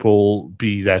 Seb will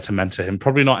be there to mentor him.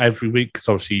 Probably not every week, because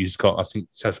obviously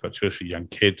Seb's got 2 or 3 young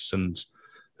kids, and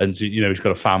he's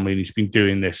got a family, and he's been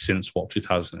doing this since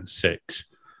 2006?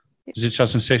 Is it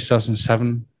 2006,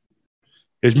 2007?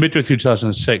 It was midway through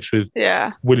 2006 with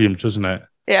Williams, wasn't it?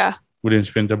 Yeah. Williams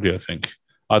BMW, I think.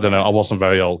 I don't know. I wasn't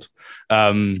very old.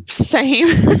 Same.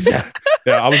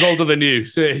 I was older than you.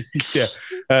 So, So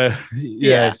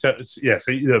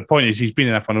the point is, he's been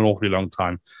in F1 an awfully long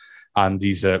time, and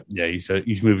he's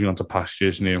moving on to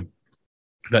pastures new.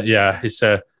 But it's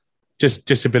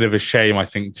just a bit of a shame, I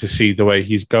think, to see the way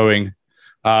he's going.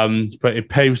 But it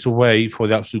paves the way for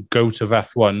the absolute GOAT of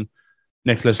F1,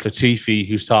 Nicholas Latifi,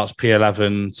 who starts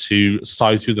P11 to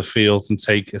side through the field and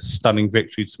take a stunning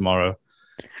victory tomorrow.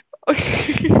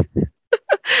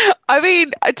 I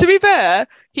mean, to be fair,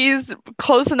 he's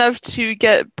close enough to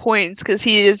get points because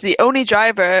he is the only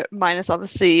driver, minus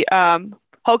obviously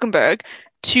Hulkenberg,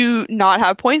 to not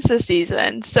have points this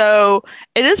season. So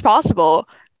it is possible.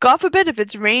 God forbid if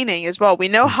it's raining as well. We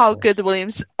know how good the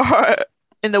Williams are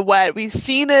in the wet. We've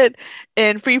seen it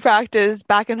in free practice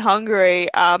back in Hungary,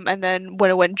 and then when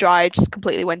it went dry, it just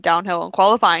completely went downhill in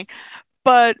qualifying.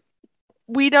 But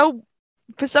we know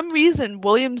for some reason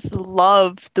Williams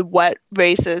love the wet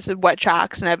races and wet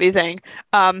tracks and everything.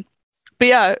 But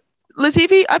yeah,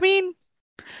 Latifi, I mean,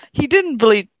 he didn't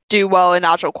really do well in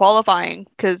actual qualifying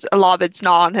because a lot of it's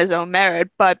not on his own merit,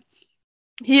 but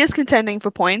he is contending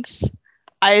for points.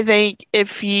 I think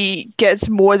if he gets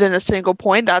more than a single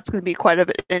point, that's going to be quite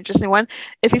an interesting one.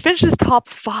 If he finishes top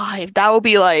 5, that will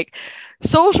be like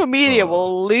social media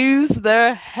will lose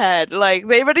their head. Like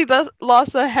they already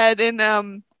lost their head in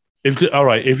If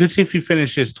Latifi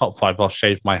finishes top 5, I'll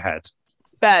shave my head.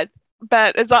 Bet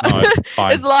it's not. No,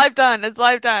 it's live done. It's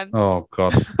live done. Oh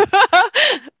god.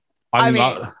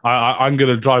 I'm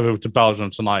gonna drive over to Belgium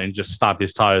tonight and just stab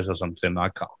his tires or something. I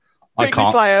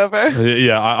can't fly over.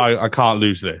 Yeah, I can't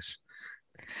lose this.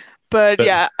 But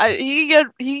yeah, he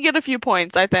can get a few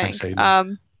points, I think.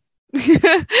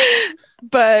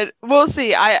 But we'll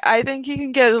see. I think he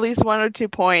can get at least 1 or 2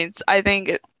 points. I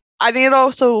think it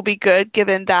also will be good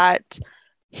given that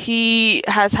he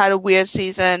has had a weird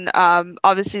season.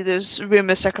 Obviously, there's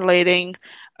rumors circulating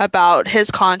about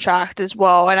his contract as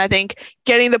well, and I think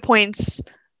getting the points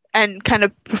and kind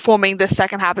of performing the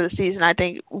second half of the season, I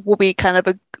think, will be kind of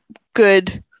a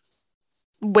good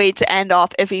way to end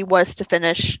off if he was to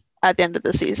finish at the end of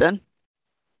the season.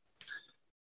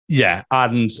 Yeah,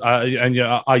 and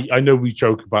I know we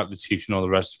joke about the Chiefs and all the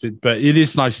rest of it, but it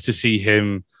is nice to see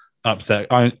him up there.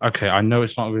 I know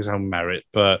it's not of his own merit,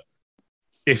 but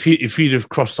if he'd have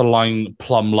crossed the line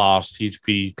plumb last, he'd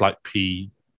be like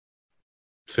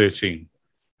P13,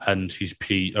 and he's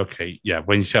P. Okay, yeah.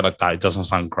 When you say it like that, it doesn't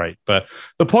sound great, but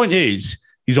the point is,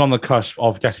 he's on the cusp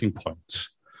of getting points.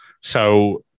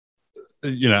 So,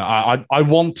 I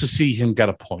want to see him get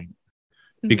a point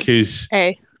because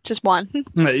just one.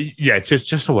 Yeah,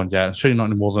 just the one. Yeah, certainly not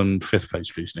any more than 5th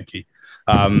place, please, Nikki.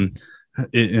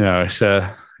 It's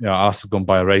I'll have to go and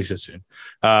buy a razor soon.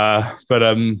 But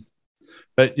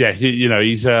yeah,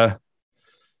 he's a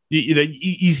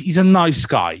nice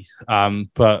guy.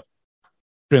 But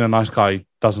being a nice guy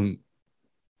doesn't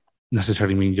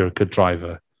necessarily mean you're a good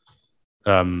driver.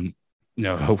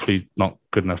 Hopefully not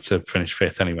good enough to finish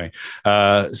 5th anyway.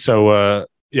 So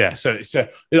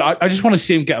I just want to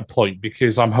see him get a point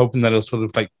because I'm hoping that it'll sort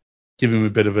of like give him a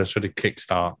bit of a sort of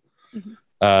kickstart.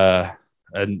 And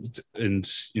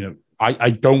I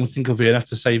don't think it'll be enough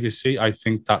to save his seat. I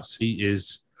think that seat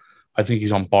is, I think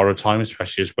he's on borrowed time,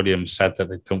 especially as Williams said that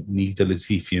they don't need the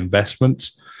Latifi investment.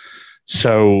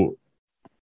 So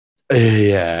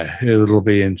yeah, it'll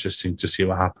be interesting to see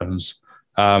what happens.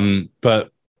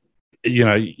 But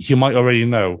he might already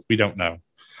know. We don't know.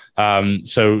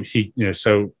 So he just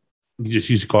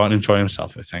needs to go out and enjoy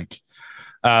himself, I think.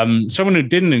 Someone who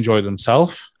didn't enjoy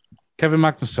themselves, Kevin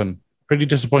Magnussen, pretty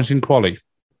disappointing quali.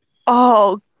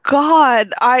 Oh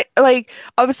God,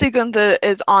 obviously Gunther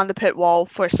is on the pit wall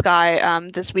for Sky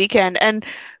this weekend, and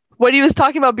what he was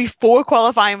talking about before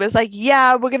qualifying was like,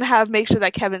 yeah, we're gonna make sure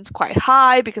that Kevin's quite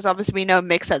high because obviously we know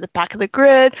Mick's at the back of the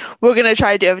grid. We're gonna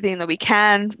try to do everything that we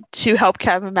can to help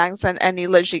Kevin Magnussen, and he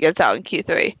literally gets out in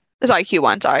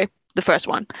Q1, sorry, the first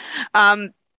one.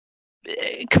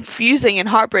 Confusing and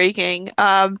heartbreaking.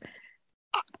 I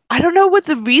don't know what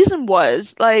the reason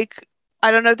was. Like,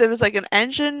 I don't know if there was like an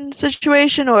engine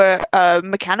situation or a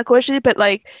mechanical issue, but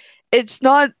like, it's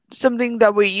not something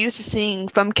that we're used to seeing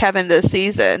from Kevin this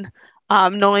season.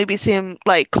 Normally we see him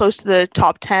like close to the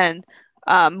top 10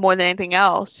 more than anything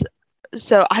else.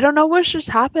 So I don't know what just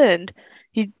happened.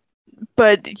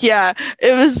 But yeah,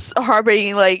 it was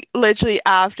heartbreaking, like literally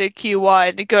after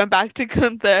Q1, going back to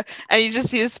Gunther, and you just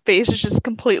see his face is just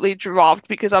completely dropped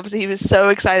because obviously he was so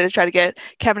excited to try to get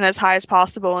Kevin as high as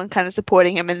possible and kind of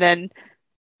supporting him, and then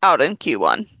out in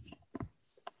Q1.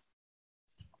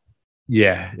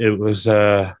 Yeah, it was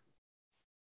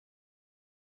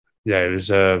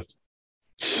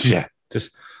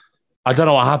just I don't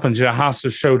know what happened. Haas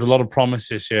has showed a lot of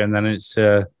promises here, and then it's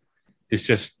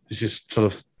just sort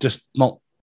of just not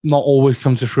always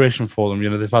come to fruition for them.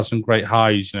 They've had some great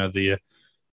highs.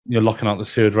 You're locking out the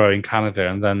 3rd row in Canada,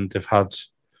 and then they've had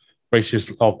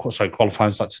races,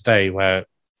 qualifying like today, where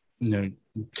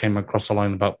came across the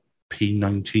line about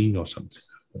P19 or something.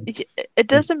 It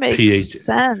doesn't make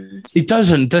sense. It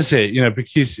doesn't, does it?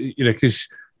 Because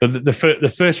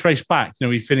the first race back,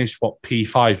 we finished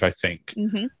P5, I think,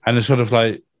 and it's sort of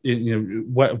like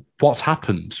what's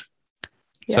happened.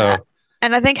 Yeah. So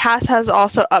And I think Haas has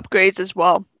also upgrades as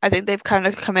well. I think they've kind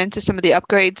of come into some of the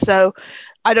upgrades. So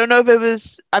I don't know if it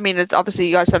was, I mean, it's obviously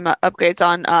you got some upgrades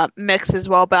on Mix as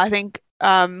well, but I think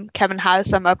Kevin has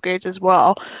some upgrades as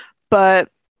well. But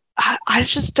I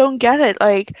just don't get it.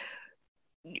 Like,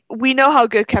 we know how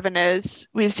good Kevin is.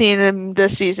 We've seen him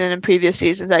this season and previous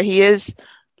seasons that he is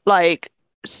like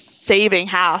saving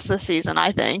Haas this season,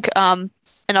 I think.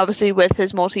 And obviously with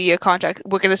his multi-year contract,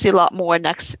 we're going to see a lot more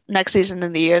next season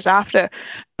than the years after.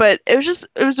 But it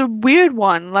was a weird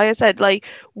one. Like I said, like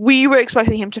we were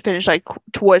expecting him to finish like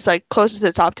towards like closest to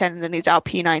the top 10, and then he's out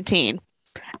P19,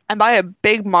 and by a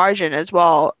big margin as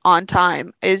well on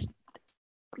time.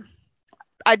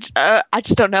 I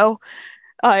just don't know.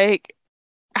 Like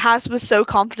Haas was so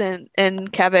confident in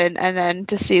Kevin, and then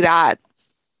to see that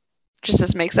just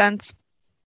doesn't make sense.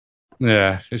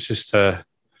 Yeah, it's just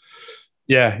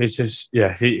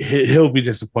he'll be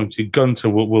disappointed. Gunter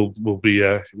will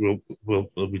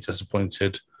be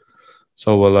disappointed.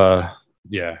 So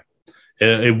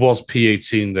it was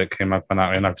P18 that came up, and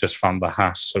I've just found the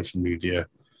Haas social media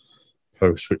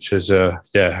post, which is I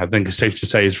think it's safe to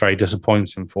say is very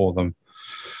disappointing for them.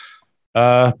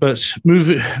 But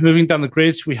moving down the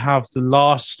grids, we have the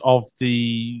last of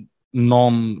the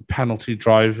non-penalty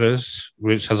drivers,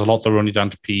 which has a lot that are only down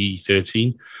to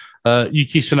P13.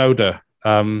 Yuki Tsunoda,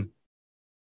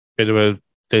 bit of a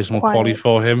dismal quality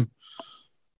for him.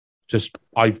 Just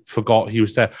I forgot he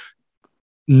was there.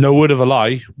 No word of a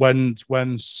lie. When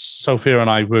Sophia and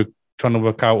I were trying to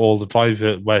work out all the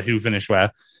driver who finished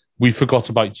where, we forgot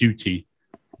about Yuki.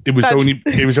 It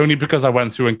was only because I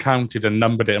went through and counted and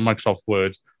numbered it in Microsoft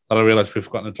Word that I realized we've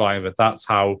forgotten a driver. That's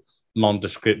how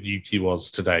nondescript Yuki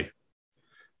was today.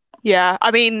 Yeah, I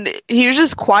mean, he was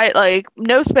just quiet, like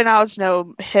no spin outs,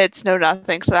 no hits, no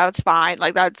nothing. So that's fine.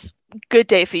 Like that's good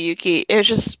day for Yuki. It was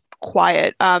just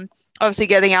quiet. Obviously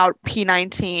getting out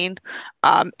P19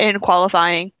 in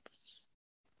qualifying.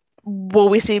 Will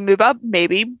we see him move up?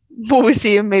 Maybe. Will we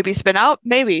see him maybe spin out?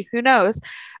 Maybe. Who knows?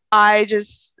 I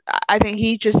think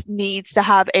he just needs to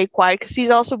have a quiet, because he's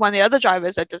also one of the other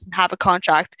drivers that doesn't have a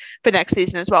contract for next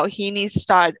season as well. He needs to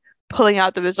start pulling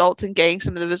out the results and getting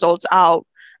some of the results out,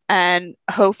 and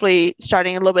hopefully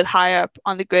starting a little bit higher up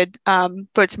on the grid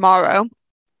for tomorrow.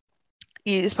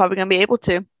 He's probably going to be able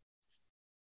to.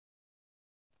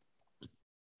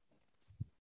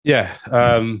 Yeah,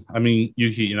 I mean,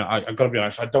 Yuki, I've got to be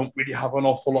honest, I don't really have an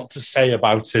awful lot to say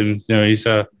about him.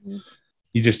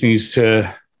 He just needs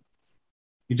to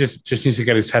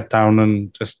get his head down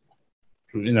and just,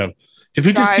 if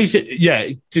he just keeps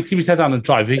it, just keep his head down and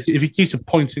drive. If he keeps it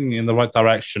pointing in the right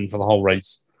direction for the whole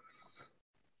race,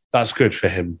 that's good for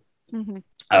him. Mm-hmm.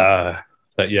 But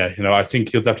I think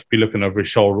he'll have to be looking over his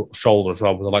shoulder as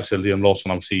well, with the likes of Liam Lawson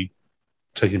obviously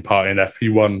taking part in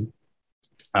FP1,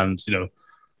 and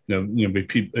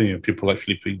people like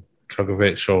Felipe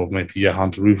Drugovich or maybe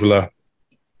Johan Daruvula.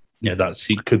 Yeah, that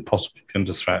seat could possibly be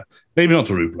under threat. Maybe not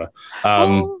Daruvula.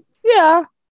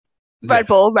 Red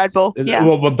Bull. Yeah.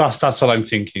 Well, that's what I'm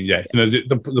thinking. Yeah,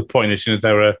 the point is,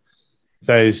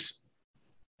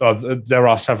 there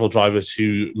are several drivers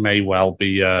who may well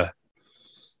be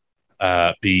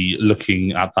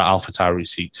looking at that AlphaTauri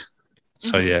seat.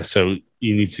 So so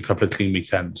he needs a couple of clean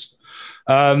weekends.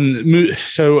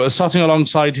 So starting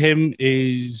alongside him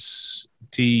is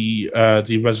the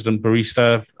resident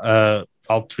barista,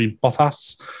 Valtteri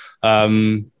Bottas.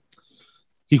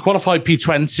 He qualified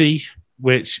P20,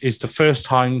 which is the first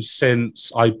time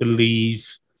since, I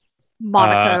believe,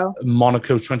 Monaco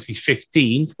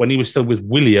 2015, when he was still with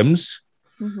Williams,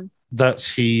 that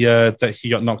he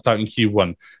got knocked out in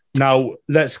Q1. Now,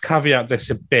 let's caveat this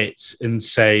a bit and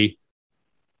say,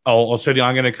 certainly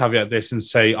I'm going to caveat this and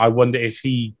say, I wonder if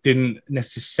he didn't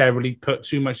necessarily put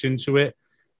too much into it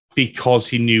because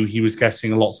he knew he was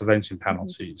getting lots of engine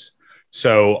penalties.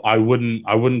 So I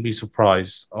wouldn't be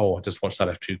surprised. I just watched that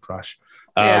F2 crash.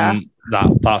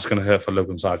 That's going to hurt for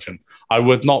Logan Sargent. I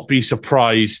would not be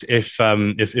surprised if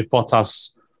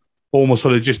Bottas almost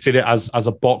sort of just did it as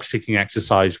a box ticking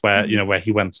exercise, where where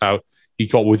he went out, he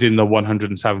got within the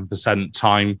 107%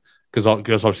 time, because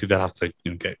obviously they'll have to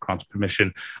get granted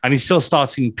permission, and he's still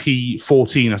starting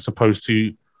P14 as opposed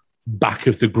to back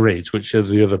of the grid, which is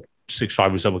the other 6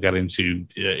 drivers that we'll get into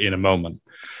in a moment.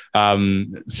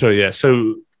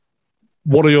 So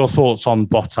what are your thoughts on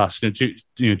Bottas?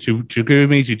 Do you agree with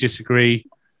me? Do you disagree?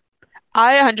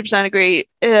 I 100% agree.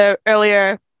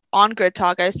 Earlier on Grid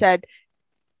Talk, I said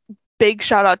big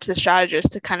shout out to the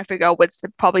strategist to kind of figure out what's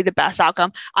probably the best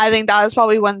outcome. I think that is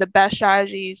probably one of the best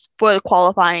strategies for the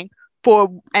qualifying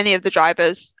for any of the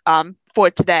drivers for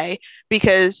today,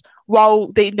 because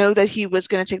while they know that he was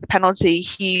going to take the penalty,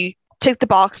 he tick the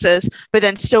boxes, but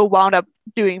then still wound up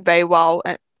doing very well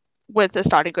with the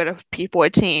starting grid of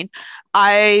P14.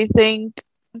 I think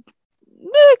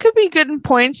it could be good in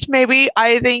points, maybe.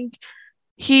 I think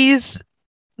he's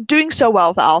doing so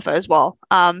well for Alpha as well.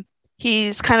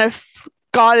 He's kind of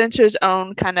got into his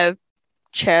own kind of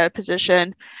chair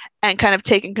position and kind of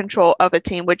taken control of a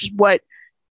team, which is what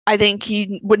I think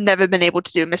he would never have been able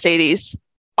to do in Mercedes.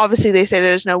 Obviously, they say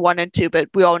there's no 1 and 2, but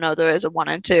we all know there is a 1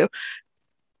 and 2.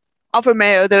 Alfa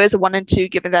Romeo, there is a 1 and 2,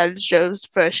 given that it's Zhou's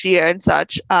first year and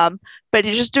such. But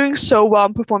he's just doing so well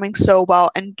and performing so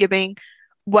well and giving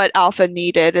what Alpha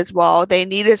needed as well. They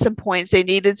needed some points. They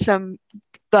needed some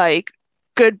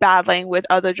good battling with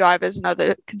other drivers and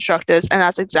other constructors, and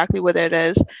that's exactly what it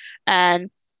is. And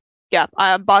yeah,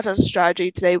 Bottas'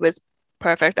 strategy today was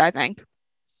perfect, I think.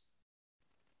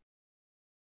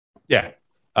 Yeah.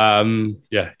 I think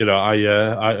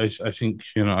I think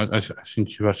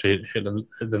you actually hit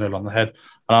the nail on the head.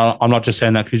 And I'm not just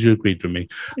saying that because you agreed with me.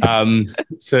 I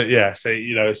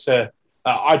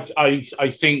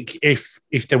think if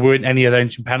there weren't any other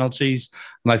engine penalties,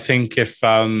 and I think if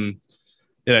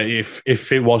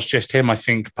it was just him, I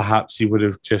think perhaps he would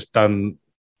have just done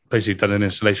an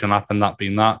installation lap and that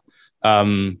being that.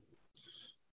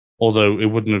 Although it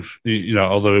wouldn't have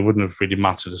really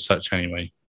mattered as such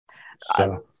anyway.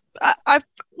 So.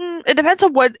 It depends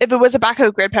on if it was a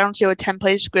back-out grid penalty or a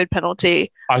 10-place grid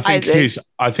penalty. I think his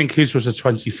was a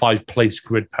 25-place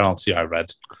grid penalty. I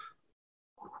read.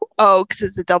 Oh, because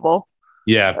it's a double.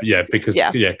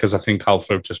 Because I think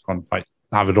Alfa just gone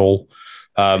have it all,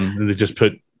 and they just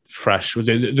put fresh.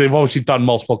 They've obviously done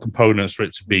multiple components for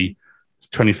it to be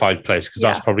 25 place because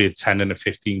that's probably a 10 and a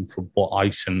 15 for what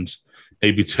ice and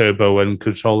maybe turbo and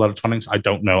control electronics. I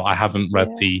don't know. I haven't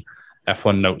read the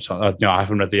F1 notes on. I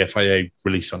haven't read the FIA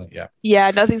release on it yet. Yeah,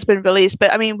 nothing's been released.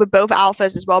 But I mean, with both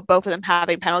Alphas as well, both of them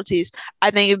having penalties, I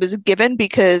think it was given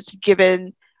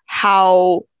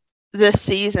how this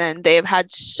season they have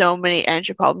had so many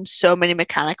engine problems, so many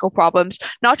mechanical problems,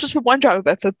 not just for one driver,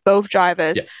 but for both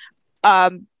drivers. Yeah.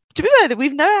 To be fair,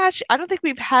 we've never actually. I don't think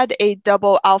we've had a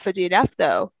double Alpha DNF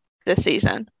though this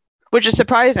season, which is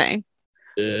surprising.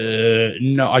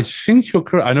 No, I think you're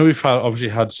correct. I know we've obviously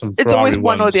had some Ferrari. It's always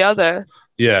one or the other.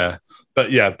 Yeah,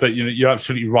 but you're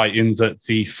absolutely right in that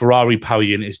the Ferrari power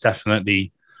unit is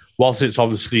definitely, whilst it's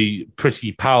obviously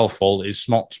pretty powerful, it's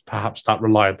not perhaps that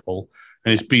reliable,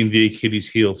 and it's been the Achilles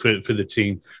heel for the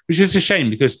team, which is a shame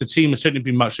because the team has certainly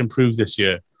been much improved this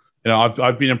year.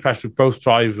 I've been impressed with both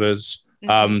drivers.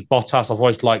 Bottas, I've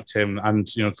always liked him, and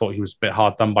thought he was a bit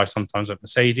hard done by sometimes at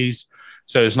Mercedes.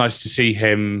 So it's nice to see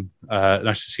him.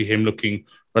 Looking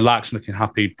relaxed, looking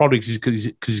happy. Probably because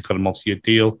he's got a multi-year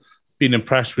deal. Been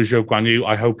impressed with Zhou Guanyu.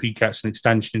 I hope he gets an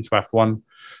extension into F1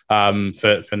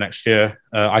 for next year.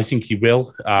 I think he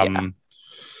will.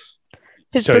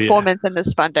 His performance and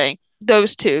his funding,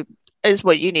 those two, is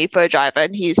what you need for a driver,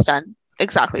 and he's done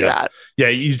exactly that. Yeah,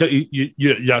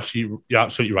 you're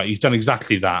absolutely right. He's done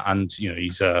exactly that, and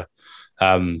he's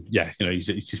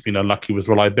just been unlucky with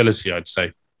reliability, I'd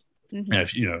say.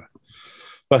 Mm-hmm.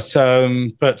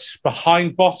 But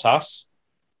behind Bottas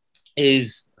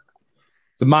is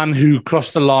the man who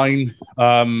crossed the line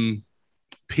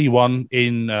P1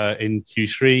 in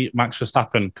Q3, Max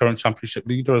Verstappen, current championship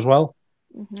leader as well.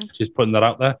 Mm-hmm. Just putting that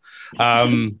out there.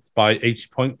 By 80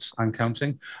 points and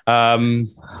counting. God.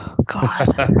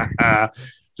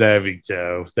 There we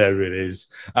go. There it is.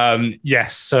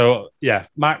 Yes. So, yeah,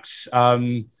 Max,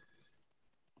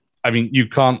 you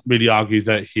can't really argue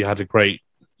that he had a great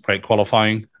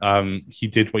qualifying. He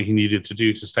did what he needed to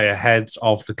do to stay ahead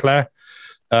of Leclerc.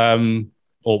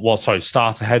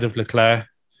 Start ahead of Leclerc,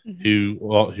 mm-hmm.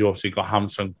 who obviously got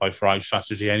hamstrung by Ferrari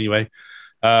strategy anyway.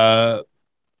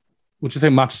 What do you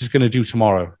think Max is going to do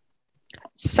tomorrow?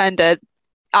 Send it.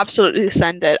 Absolutely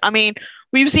send it. I mean,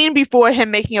 we've seen before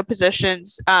him making up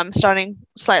positions, starting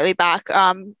slightly back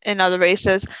in other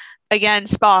races. Again,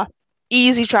 Spa,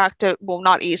 easy track to, well,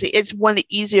 not easy. It's one of the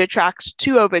easier tracks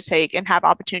to overtake and have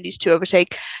opportunities to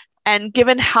overtake. And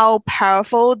given how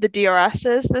powerful the DRS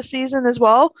is this season as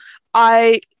well,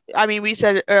 I mean, we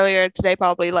said earlier today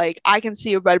probably, I can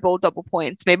see a Red Bull double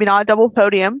points. Maybe not a double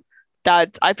podium.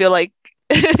 That I feel like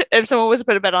if someone was to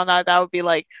put a bet on that, that would be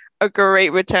a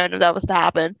great return if that was to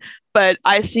happen. But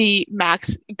I see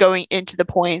Max going into the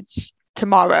points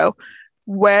tomorrow.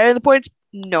 Where the points?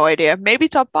 No idea. Maybe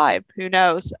top 5. Who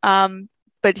knows?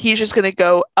 But he's just going to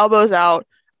go elbows out,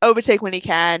 overtake when he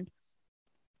can.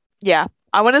 Yeah.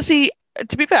 I want to see,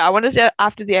 to be fair,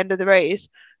 after the end of the race,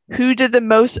 who did the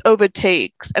most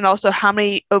overtakes and also how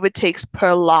many overtakes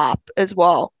per lap as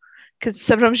well. Because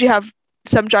sometimes you have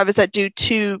some drivers that do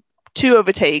two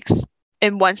overtakes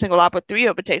in one single lap with 3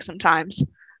 overtakes sometimes.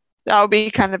 That would be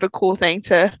kind of a cool thing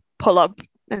to pull up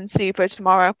and see for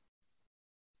tomorrow.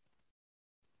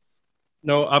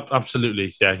 No,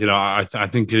 absolutely. Yeah, I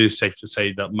think it is safe to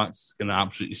say that Max is going to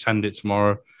absolutely send it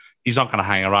tomorrow. He's not going to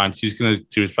hang around. He's going to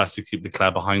do his best to keep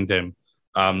Leclerc behind him.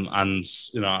 And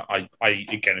I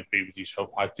again agree with you.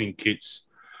 So I think it's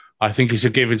a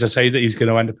given to say that he's going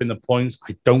to end up in the points.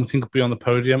 I don't think he'll be on the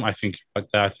podium. I think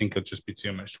it'll just be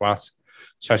too much to ask,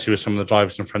 especially with some of the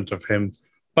drivers in front of him.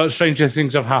 But stranger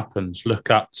things have happened. Look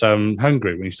at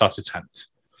Hungary when he started 10th.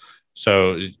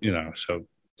 So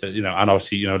and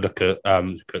obviously look at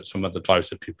some of the drives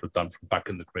that people have done from back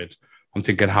in the grid. I'm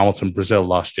thinking Hamilton, Brazil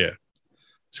last year.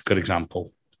 It's a good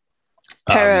example.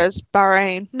 Perez,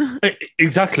 Bahrain.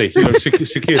 Exactly.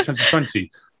 Sakhir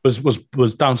 2020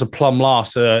 was down to plumb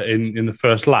last in the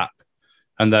first lap,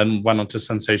 and then went on to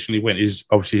sensationally win.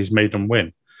 He's maiden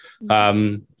win.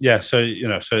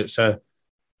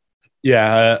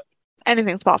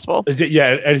 Anything's possible.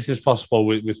 Yeah, anything's possible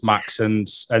with Max, and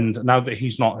now that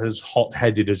he's not as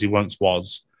hot-headed as he once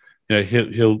was,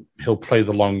 he'll play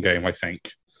the long game, I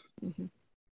think. Mm-hmm.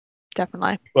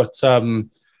 Definitely. But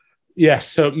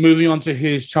so moving on to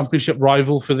his championship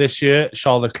rival for this year,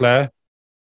 Charles Leclerc.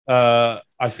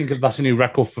 I think that's a new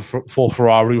record for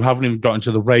Ferrari, who haven't even got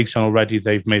into the race, and already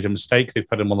they've made a mistake. They've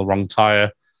put him on the wrong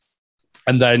tyre,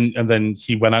 and then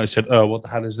he went out and said, "Oh, what the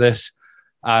hell is this?"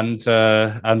 And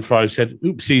Ferrari said,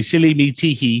 "Oopsie, silly me,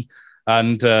 teehee,"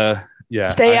 and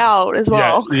stay out as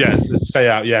well. Yes, stay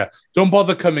out. Yeah, don't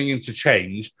bother coming in to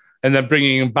change, and then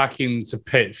bringing him back into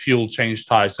pit, fuel, change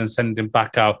tires, and send him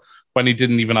back out when he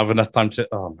didn't even have enough time to.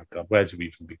 Oh my God, where do we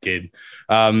even begin?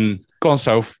 Go on,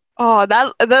 Soph. Oh,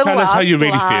 tell us how you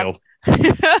really feel.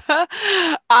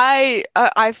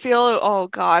 I feel, oh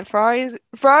God, Ferrari's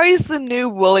the new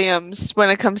Williams when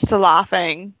it comes to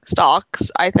laughing stocks,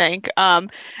 I think.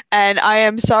 And I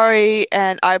am sorry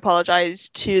and I apologize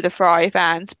to the Ferrari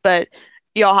fans, but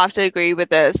y'all have to agree with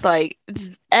this. Like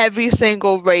every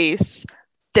single race,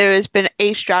 there has been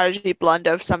a strategy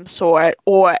blunder of some sort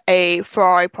or a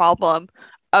Ferrari problem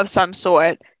of some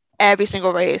sort every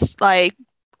single race. Like,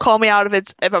 call me out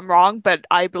if I'm wrong, but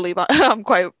I believe I'm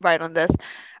quite right on this.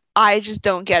 I just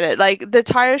don't get it. Like the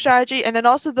tire strategy, and then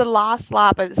also the last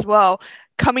lap as well,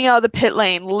 coming out of the pit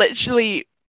lane, literally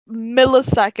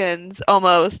milliseconds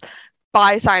almost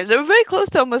by Sainz. They were very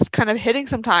close to almost kind of hitting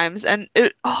sometimes, and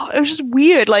it was just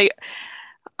weird. Like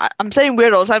I'm saying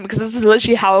weird all the time because this is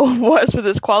literally how it was for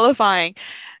this qualifying.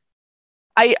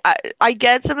 I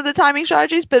get some of the timing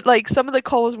strategies, but like some of the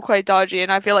calls were quite dodgy,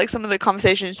 and I feel like some of the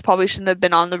conversations probably shouldn't have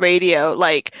been on the radio,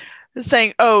 like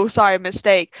saying, "Oh, sorry,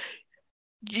 mistake."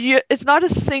 It's not a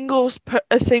single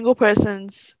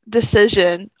person's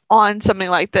decision on something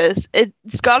like this.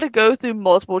 It's got to go through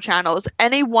multiple channels.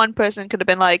 Any one person could have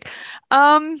been like,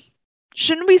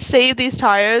 shouldn't we save these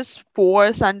tires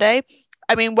for Sunday?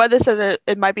 I mean, weather says that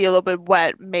it might be a little bit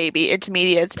wet, maybe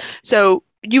intermediates, so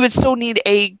you would still need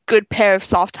a good pair of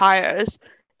soft tires,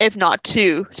 if not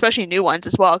 2, especially new ones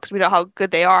as well, because we know how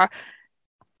good they are.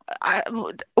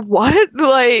 What?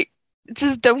 Like,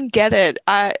 just don't get it.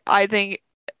 I think,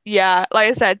 yeah, like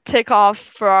I said, tick off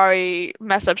Ferrari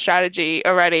mess up strategy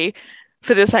already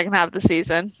for the second half of the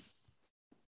season.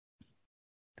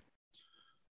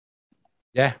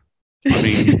 Yeah. I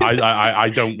mean, I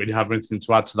don't really have anything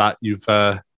to add to that. You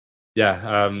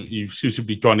seem to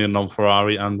be joining on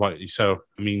Ferrari, and rightly so.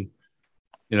 I mean,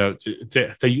 they're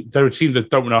a team that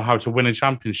don't know how to win a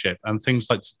championship, and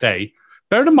things like today.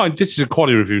 Bear in mind, this is a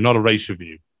quality review, not a race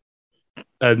review.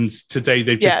 And today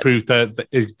they've just proved that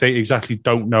they exactly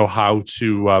don't know how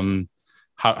to win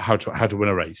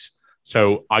a race.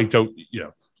 So I don't,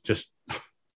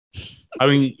 I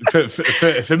mean,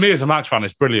 for me as a match fan,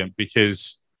 it's brilliant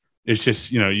because it's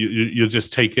just you'll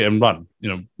just take it and run.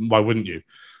 Why wouldn't you?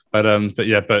 But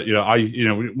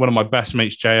one of my best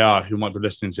mates, JR, who might be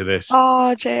listening to this.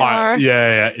 Oh, JR.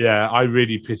 I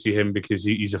really pity him because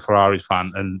he's a Ferrari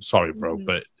fan, and sorry, bro,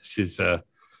 but this is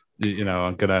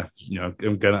I'm gonna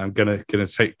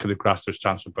take the grass this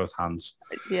chance with both hands.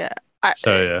 Yeah.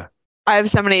 I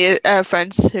have so many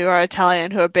friends who are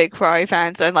Italian who are big Ferrari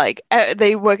fans, and like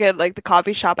they work at like the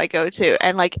coffee shop I go to,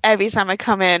 and like every time I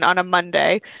come in on a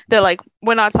Monday, they're like,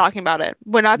 "We're not talking about it.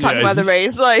 We're not talking about the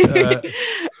race." Like,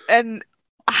 and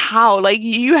how like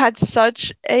you had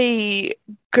such a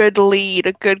good lead,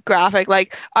 a good graphic.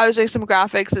 Like I was doing some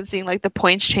graphics and seeing like the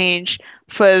points change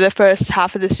for the first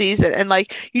half of the season, and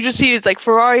like you just see it's like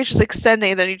Ferrari's just extending,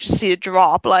 and then you just see a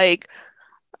drop. Like,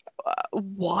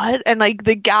 what? And like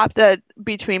the gap that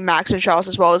between Max and Charles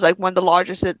as well is like one of the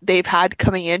largest that they've had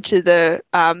coming into the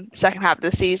second half of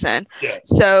the season. Yeah.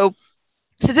 So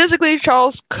statistically,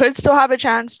 Charles could still have a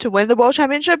chance to win the World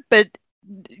Championship, but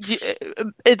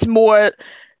it's more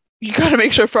you got to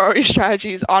make sure Ferrari's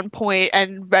strategy is on point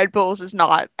and Red Bull's is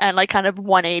not, and like kind of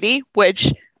 180,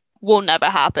 which will never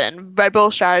happen. Red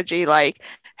Bull strategy, like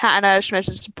Hannah Schmidt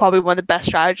is probably one of the best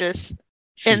strategists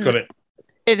in the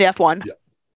F1. Yeah.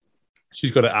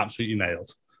 She's got it absolutely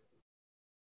nailed.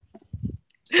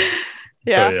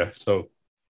 Yeah. So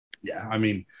I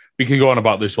mean, we can go on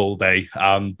about this all day,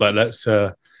 but let's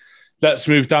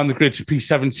move down the grid to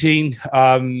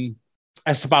P17.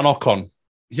 Esteban Ocon,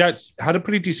 yeah, had a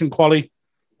pretty decent quali.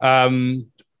 To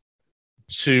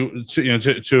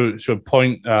a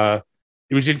point.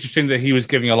 It was interesting that he was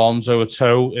giving Alonso a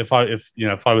tow. If I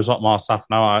was Otmar staff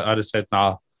now, I'd have said,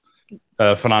 "Nah,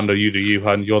 Fernando, you do you,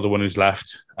 and you're the one who's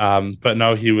left." But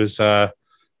no, he was. It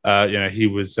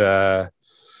was.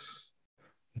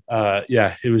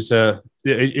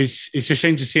 It's a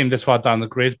shame to see him this far down the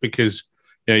grid because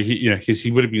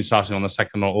he would have been starting on the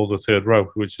second or the third row,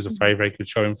 which is a very, very good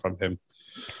showing from him.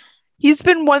 He's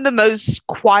been one of the most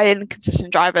quiet and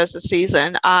consistent drivers this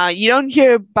season. You don't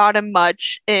hear about him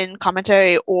much in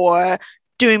commentary or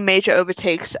doing major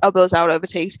overtakes, elbows out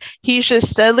overtakes. He's just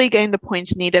steadily getting the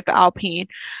points needed for Alpine.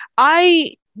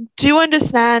 I do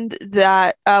understand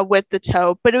that with the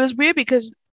tow, but it was weird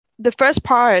because the first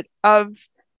part of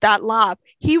that lap,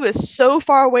 he was so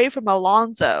far away from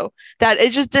Alonso that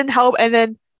it just didn't help. And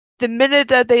then the minute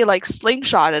that they like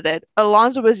slingshotted it,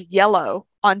 Alonso was yellow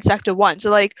on sector 1. So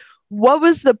like, what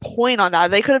was the point on that?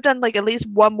 They could have done like at least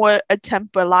one more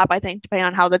attempt per lap, I think, depending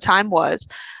on how the time was.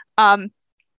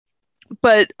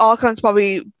 But Ocon's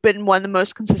probably been one of the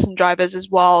most consistent drivers as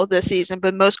well this season,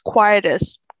 but most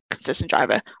quietest consistent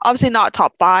driver. Obviously not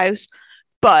top fives,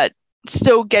 but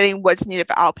still getting what's needed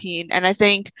for Alpine. And I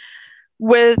think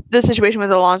with the situation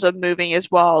with Alonso moving as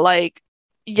well, like,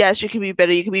 yes, you can be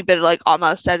bitter. You can be bitter, like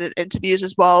Otmar said in interviews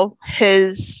as well.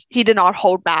 He did not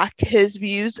hold back his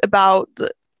views about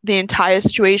the entire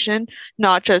situation,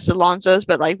 not just Alonso's,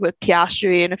 but like with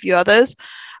Piastri and a few others.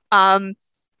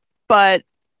 But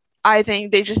I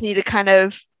think they just need to kind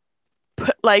of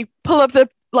pull up the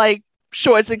like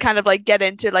shorts and kind of like get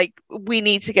into like, we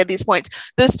need to get these points.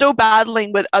 They're still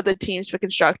battling with other teams for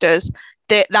constructors.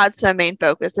 That's their main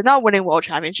focus. They're not winning World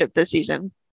Championship this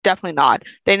season. Definitely not.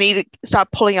 They need to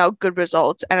start pulling out good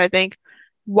results. And I think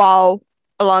while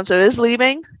Alonso is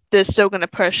leaving, they're still going to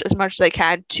push as much as they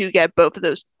can to get both of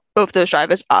those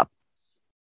drivers up.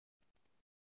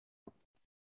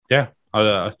 Yeah,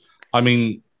 I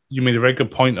mean, you made a very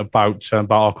good point about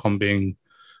Ocon being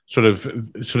sort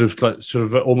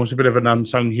of almost a bit of an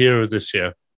unsung hero this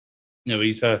year.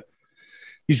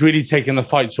 He's really taken the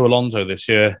fight to Alonso this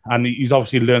year, and he's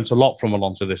obviously learned a lot from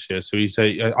Alonso this year. So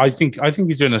I think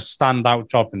he's doing a standout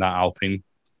job in that Alpine.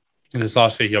 In his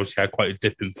last year, he obviously had quite a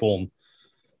dip in form.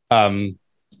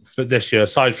 But this year,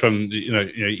 aside from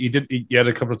he had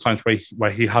a couple of times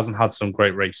where he hasn't had some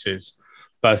great races,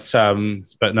 but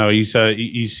no, he's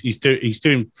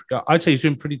doing. I'd say he's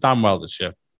doing pretty damn well this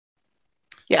year.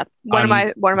 Yeah, one of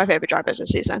my favorite drivers this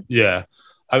season. Yeah,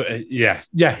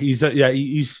 he's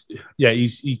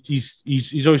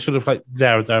always sort of like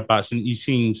thereabouts, and he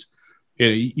seems,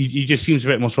 he just seems a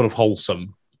bit more sort of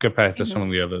wholesome compared to some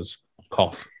of the others.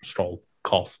 Cough, Stroll,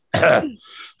 cough.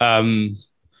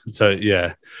 So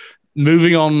yeah,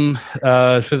 moving on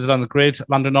further down the grid,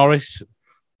 Lando Norris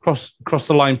cross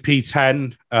the line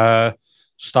P10,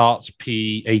 starts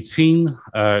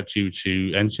P18 due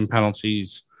to engine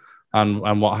penalties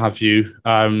and what have you.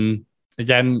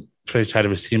 Again, finished ahead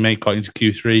of his teammate, got into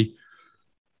Q3.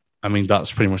 I mean,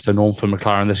 that's pretty much the norm for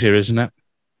McLaren this year, isn't it?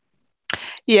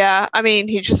 Yeah, I mean,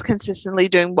 he's just consistently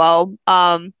doing well.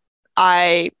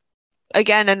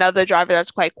 Again, another driver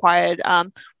that's quite quiet.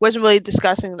 Wasn't really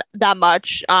discussing that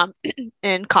much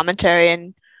in commentary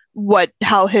and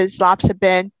how his laps have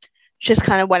been. Just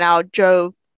kind of went out,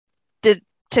 drove, did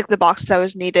tick the box that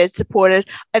was needed, supported.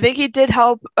 I think he did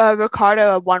help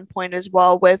Ricciardo at one point as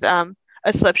well with a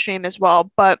slipstream as well.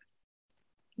 But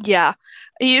yeah,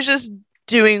 he's just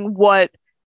doing what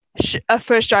a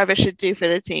first driver should do for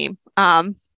the team.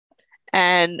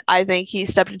 And I think he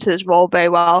stepped into this role very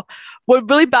well. What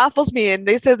really baffles me, and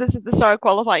they said this at the start of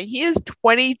qualifying, he is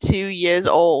 22 years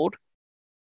old.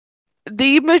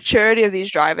 The maturity of these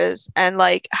drivers and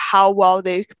like how well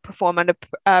they perform under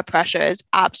pressure is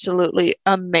absolutely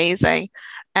amazing.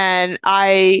 And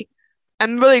I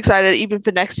am really excited even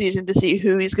for next season to see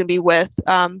who he's going to be with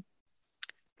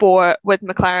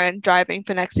McLaren driving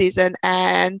for next season.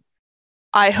 And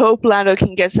I hope Lando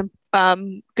can get some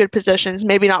good positions,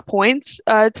 maybe not points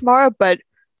tomorrow, but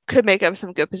could make up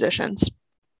some good positions.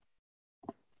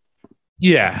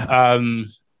 Yeah, I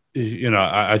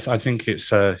think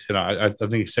it's I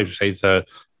think it's safe to say that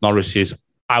Norris is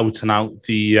out and out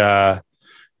the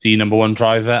number one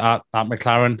driver at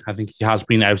McLaren. I think he has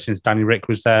been ever since Danny Rick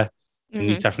was there, and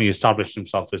he's definitely established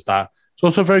himself as that. It's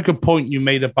also a very good point you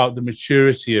made about the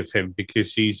maturity of him,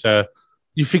 because he's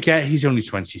you forget he's only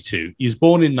 22. He was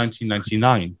born in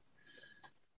 1999.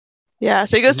 Yeah,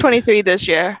 so he goes 23 this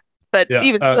year, but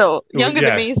even still, younger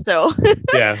than me still.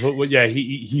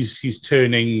 He's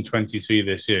turning 23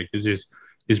 this year because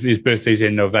his birthday's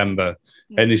in November,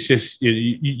 and it's just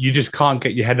you just can't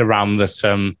get your head around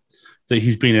that that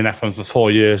he's been in F1 for 4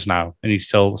 years now, and he's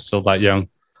still that young.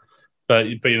 But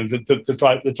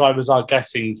the drivers are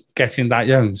getting that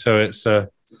young, so it's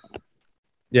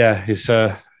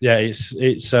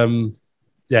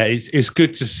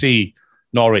good to see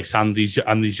Norris and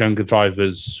these younger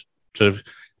drivers sort of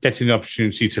getting the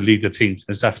opportunity to lead the teams.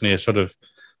 There's definitely a sort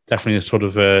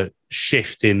of a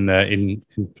shift in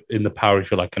the power,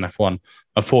 if you like, in F1.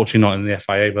 Unfortunately, not in the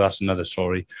FIA, but that's another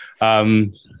story.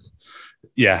 Not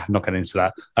getting into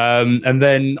that. And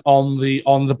then on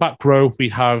the back row, we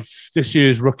have this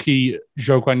year's rookie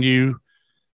Zhou Guanyu.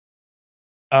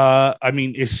 I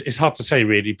mean, it's hard to say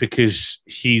really, because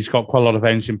he's got quite a lot of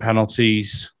engine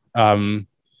penalties.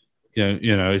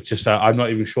 It's just I'm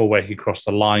not even sure where he crossed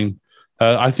the line.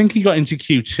 I think he got into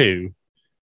Q2.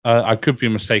 I could be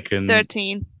mistaken.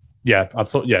 13. Yeah, I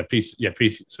thought. So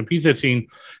P13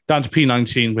 down to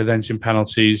P19 with engine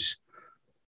penalties.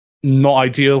 Not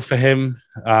ideal for him,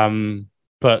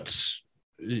 but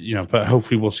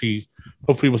hopefully we'll see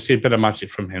a bit of magic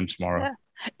from him tomorrow. Yeah.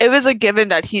 It was a given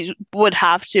that he would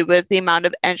have to, with the amount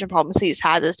of engine problems he's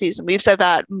had this season. We've said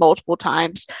that multiple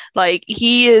times. Like,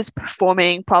 he is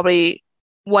performing probably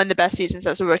one of the best seasons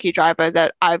as a rookie driver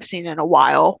that I've seen in a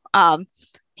while.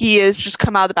 He has just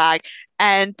come out of the bag,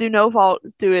 and through no fault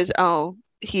through his own,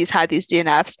 he's had these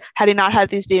DNFs. Had he not had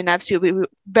these DNFs, he would be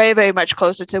very, very much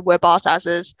closer to where Bottas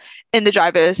is in the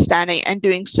driver's standing and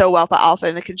doing so well for Alpha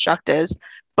in the constructors.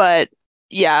 But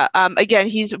yeah, again,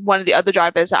 he's one of the other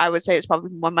drivers that I would say is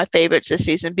probably one of my favorites this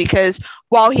season, because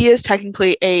while he is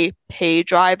technically a paid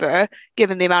driver,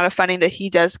 given the amount of funding that he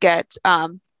does get,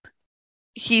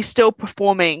 he's still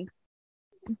performing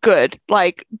good,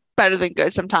 like better than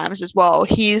good sometimes as well.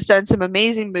 He's done some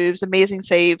amazing moves, amazing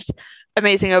saves,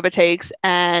 amazing overtakes,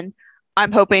 and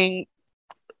I'm hoping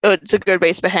it's a good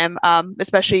race for him,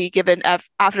 especially given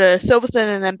after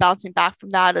Silverstone and then bouncing back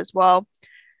from that as well.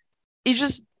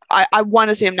 I want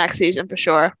to see him next season for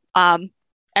sure, and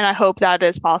I hope that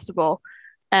is possible.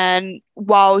 And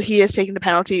while he is taking the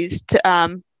penalties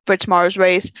for tomorrow's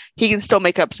race, he can still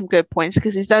make up some good points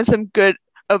because he's done some good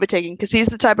overtaking, because he's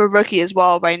the type of rookie as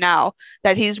well right now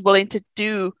that he's willing to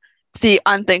do the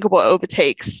unthinkable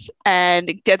overtakes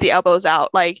and get the elbows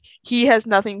out. Like, he has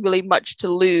nothing really much to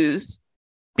lose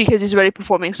because he's already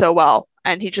performing so well,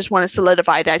 and he just wants to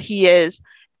solidify that he is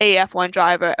a F1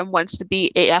 driver and wants to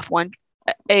be a F1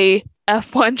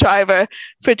 driver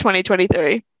for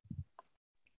 2023.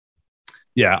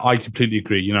 Yeah, I completely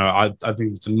agree. I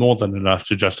think it's more than enough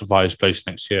to justify his place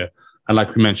next year. And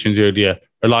like we mentioned earlier,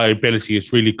 reliability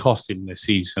is really cost him this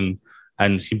season,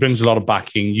 and he brings a lot of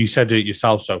backing. You said it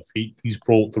yourself, Sophie. He's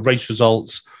brought the race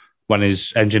results when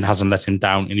his engine hasn't let him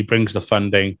down, and he brings the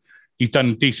funding. He's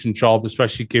done a decent job,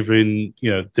 especially given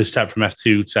the step from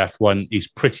F2 to F1 is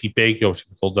pretty big,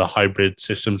 obviously with all the hybrid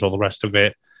systems, all the rest of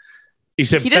it.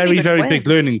 It's a very, very big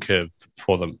learning curve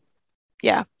for them.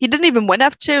 Yeah, he didn't even win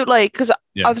F2, like, because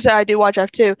obviously I do watch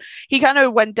F2. He kind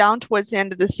of went down towards the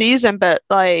end of the season, but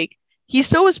like, he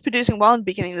still was producing well in the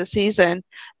beginning of the season.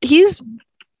 He's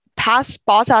passed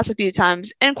Bottas a few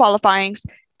times in qualifyings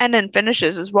and in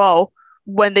finishes as well,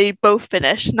 when they both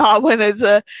finish, not when it's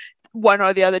a one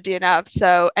or the other DNF.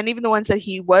 So, and even the ones that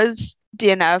he was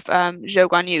DNF, Zhou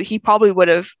Guanyu, he probably would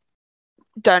have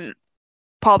done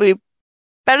probably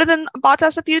better than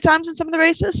Bottas a few times in some of the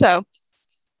races. So,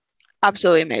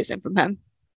 absolutely amazing from him.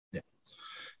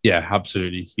 Yeah,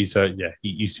 absolutely. He's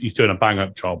he's doing a bang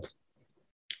up job.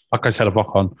 Like I said, a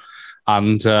Ocon,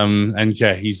 and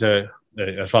he's as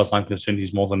far as I'm concerned,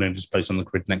 he's more than earned his place on the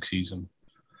grid next season.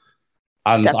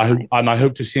 And I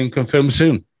hope to see him confirmed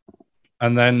soon.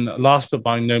 And then last but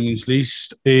by no means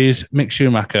least is Mick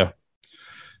Schumacher.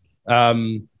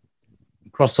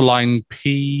 Crossed the line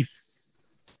P15.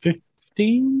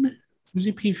 Was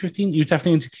he P15? He was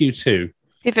definitely into Q2.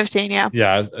 P15, yeah.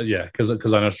 Yeah,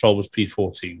 because I know Stroll was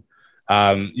P14.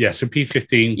 So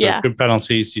P15, good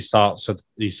penalties. He starts at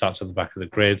the back of the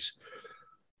grid.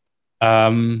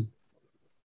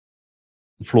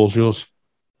 Floor's yours.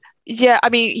 Yeah, I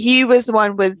mean, he was the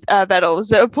one with Vettel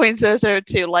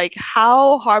 0.002. Like,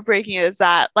 how heartbreaking is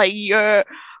that? Like, your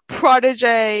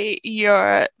protege,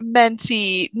 your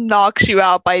mentee knocks you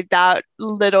out by that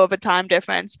little of a time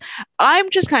difference. I'm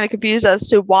just kind of confused as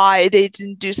to why they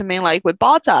didn't do something like with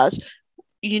Bottas.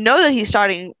 You know that he's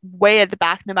starting way at the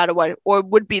back no matter what, or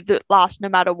would be the last no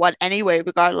matter what anyway,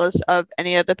 regardless of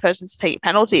any other person's taking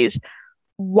penalties.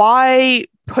 Why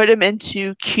put him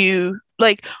into Q?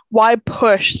 Like, why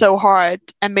push so hard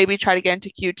and maybe try to get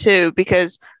into Q2?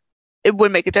 Because it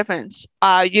would make a difference.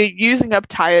 You're using up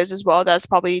tires as well. That's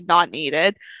probably not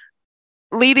needed,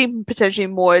 leading potentially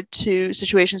more to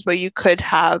situations where you could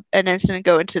have an incident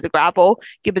go into the gravel,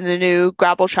 given the new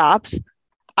gravel traps.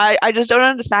 I just don't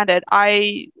understand it.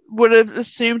 I would have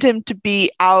assumed him to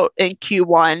be out in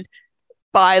Q1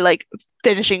 by like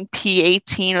finishing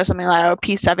P18 or something like that, or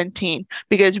P17,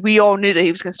 because we all knew that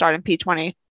he was going to start in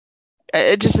P20.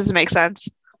 It just doesn't make sense.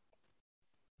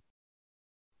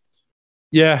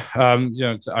 Yeah,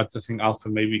 I just think Alpha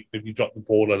maybe dropped the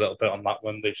ball a little bit on that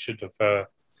one. They should have.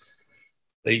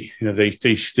 They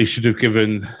should have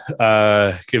given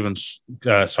sorry, I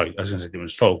was going to say given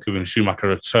Stroll, given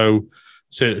Schumacher a tow,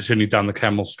 certainly down the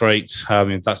Kemmel Straight. I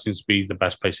mean, that seems to be the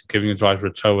best place of giving a driver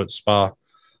a tow at Spa.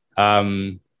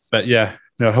 But yeah,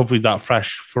 hopefully that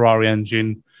fresh Ferrari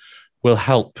engine will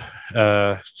help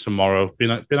tomorrow. Be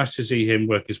nice to see him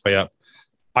work his way up.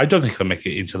 I don't think he'll make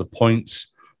it into the points,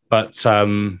 but he's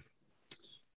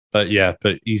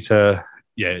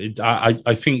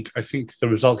I think the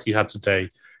result he had today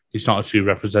is not a true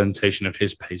representation of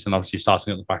his pace, and obviously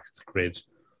starting at the back of the grid,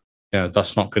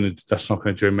 that's not going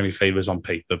to do him many favors on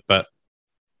paper. But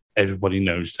everybody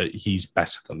knows that he's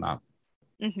better than that.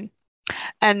 Mm-hmm.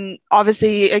 And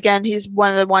obviously, again, he's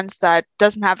one of the ones that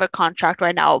doesn't have a contract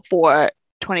right now for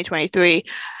 2023.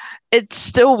 It's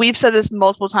still, we've said this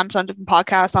multiple times on different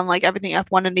podcasts, on like Everything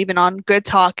F1 and even on Good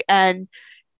Talk, and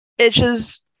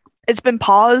it's been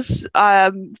paused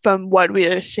from what we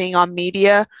are seeing on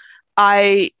media.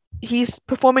 He's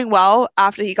performing well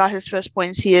after he got his first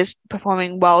points. He is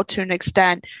performing well to an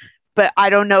extent, but I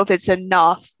don't know if it's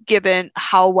enough given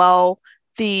how well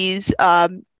these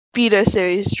feeder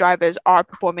series drivers are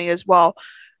performing as well.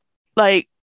 Like,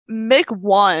 Mick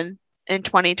won in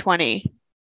 2020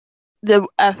 the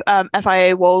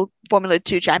FIA World Formula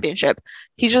 2 Championship.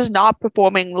 He's just not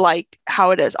performing like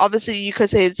how it is. Obviously, you could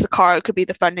say it's the car, it could be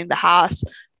the funding, the Haas.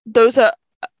 Those are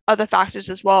other factors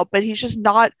as well, but he's just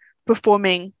not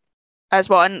performing as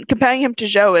well. And comparing him to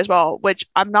Zhou as well, which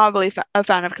I'm not really a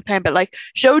fan of comparing, but like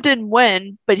Zhou didn't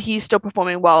win, but he's still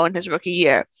performing well in his rookie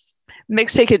year.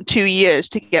 Mick's taken 2 years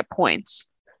to get points.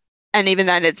 And even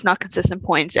then, it's not consistent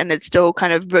points, and it's still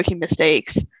kind of rookie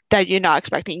mistakes that you're not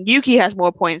expecting. Yuki has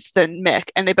more points than Mick,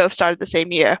 and they both started the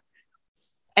same year.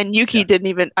 And Yuki didn't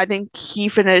even, I think he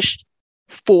finished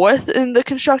fourth in the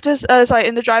constructors,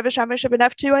 in the drivers' championship in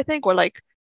F2, I think, or like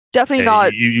definitely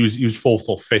not. He was fourth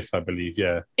or fifth, I believe.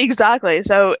 Yeah, exactly.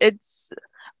 So it's,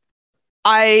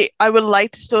 I would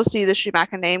like to still see the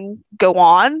Schumacher name go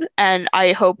on, and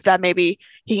I hope that maybe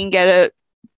he can get a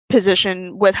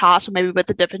position with Haas or maybe with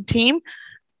a different team,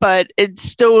 but it's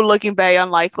still looking very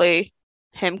unlikely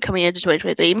him coming into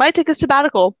 2023. He might take a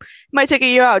sabbatical. He might take a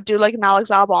year out, do like an Alex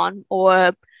Albon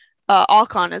or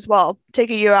Ocon as well.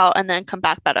 Take a year out and then come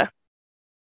back better.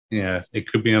 Yeah, it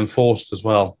could be enforced as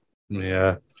well.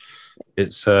 Yeah,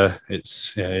 it's hard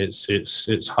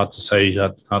to say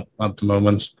at the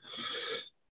moment.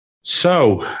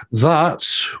 So that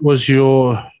was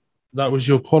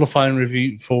your qualifying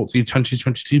review for the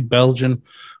 2022 Belgian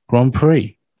Grand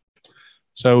Prix.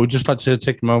 So we'd just like to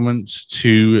take a moment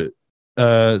to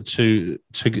give to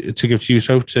you,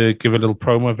 so to give a little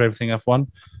promo of Everything F1.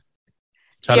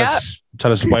 Tell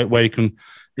us where you can.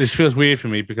 This feels weird for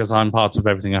me because I'm part of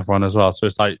Everything F1 as well. So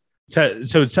it's like,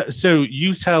 so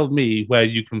you tell me where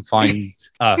you can find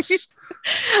us.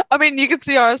 I mean, you can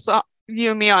see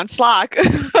you and me on Slack.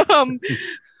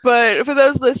 But for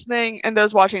those listening and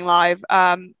those watching live,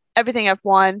 Everything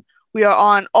F1, we are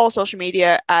on all social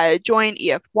media at Join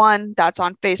EF1. That's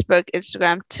on Facebook,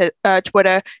 Instagram,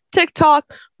 Twitter,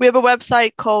 TikTok. We have a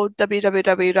website called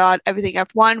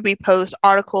www.everythingf1. We post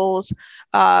articles,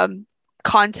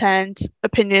 content,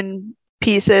 opinion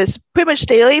pieces pretty much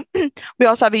daily. We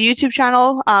also have a YouTube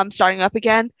channel starting up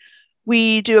again.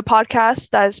 We do a podcast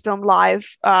that is filmed live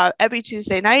every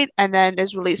Tuesday night and then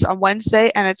is released on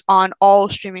Wednesday, and it's on all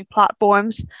streaming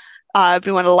platforms. If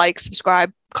you want to like,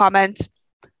 subscribe, comment.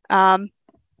 I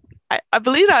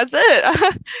believe that's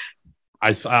it.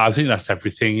 I think that's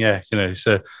everything. Yeah,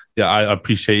 so I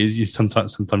appreciate you.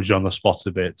 Sometimes you're on the spot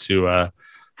a bit to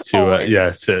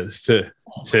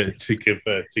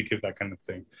give that kind of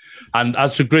thing. And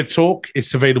as for Grid Talk,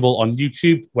 it's available on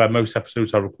YouTube, where most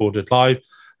episodes are recorded live,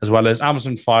 as well as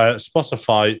Amazon Fire,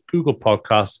 Spotify, Google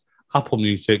Podcasts, Apple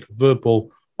Music,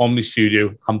 Verbal, Omni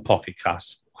Studio, and Pocket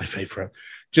Cast. My favorite.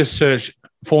 Just search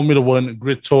Formula One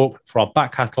Grid Talk for our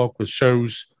back catalogue with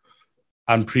shows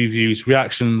and previews,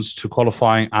 reactions to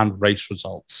qualifying and race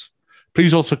results.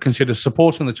 Please also consider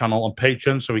supporting the channel on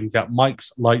Patreon so we can get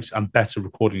mics, lights, and better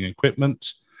recording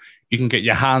equipment. You can get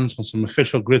your hands on some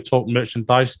official Grid Talk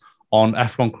merchandise on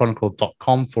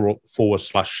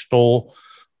f1chronicle.com/store.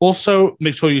 Also,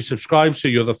 make sure you subscribe so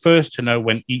you're the first to know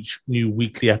when each new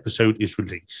weekly episode is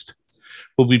released.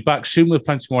 We'll be back soon with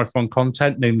plenty more F1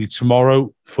 content, namely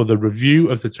tomorrow for the review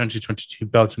of the 2022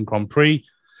 Belgian Grand Prix.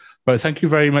 But thank you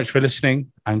very much for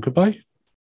listening, and goodbye.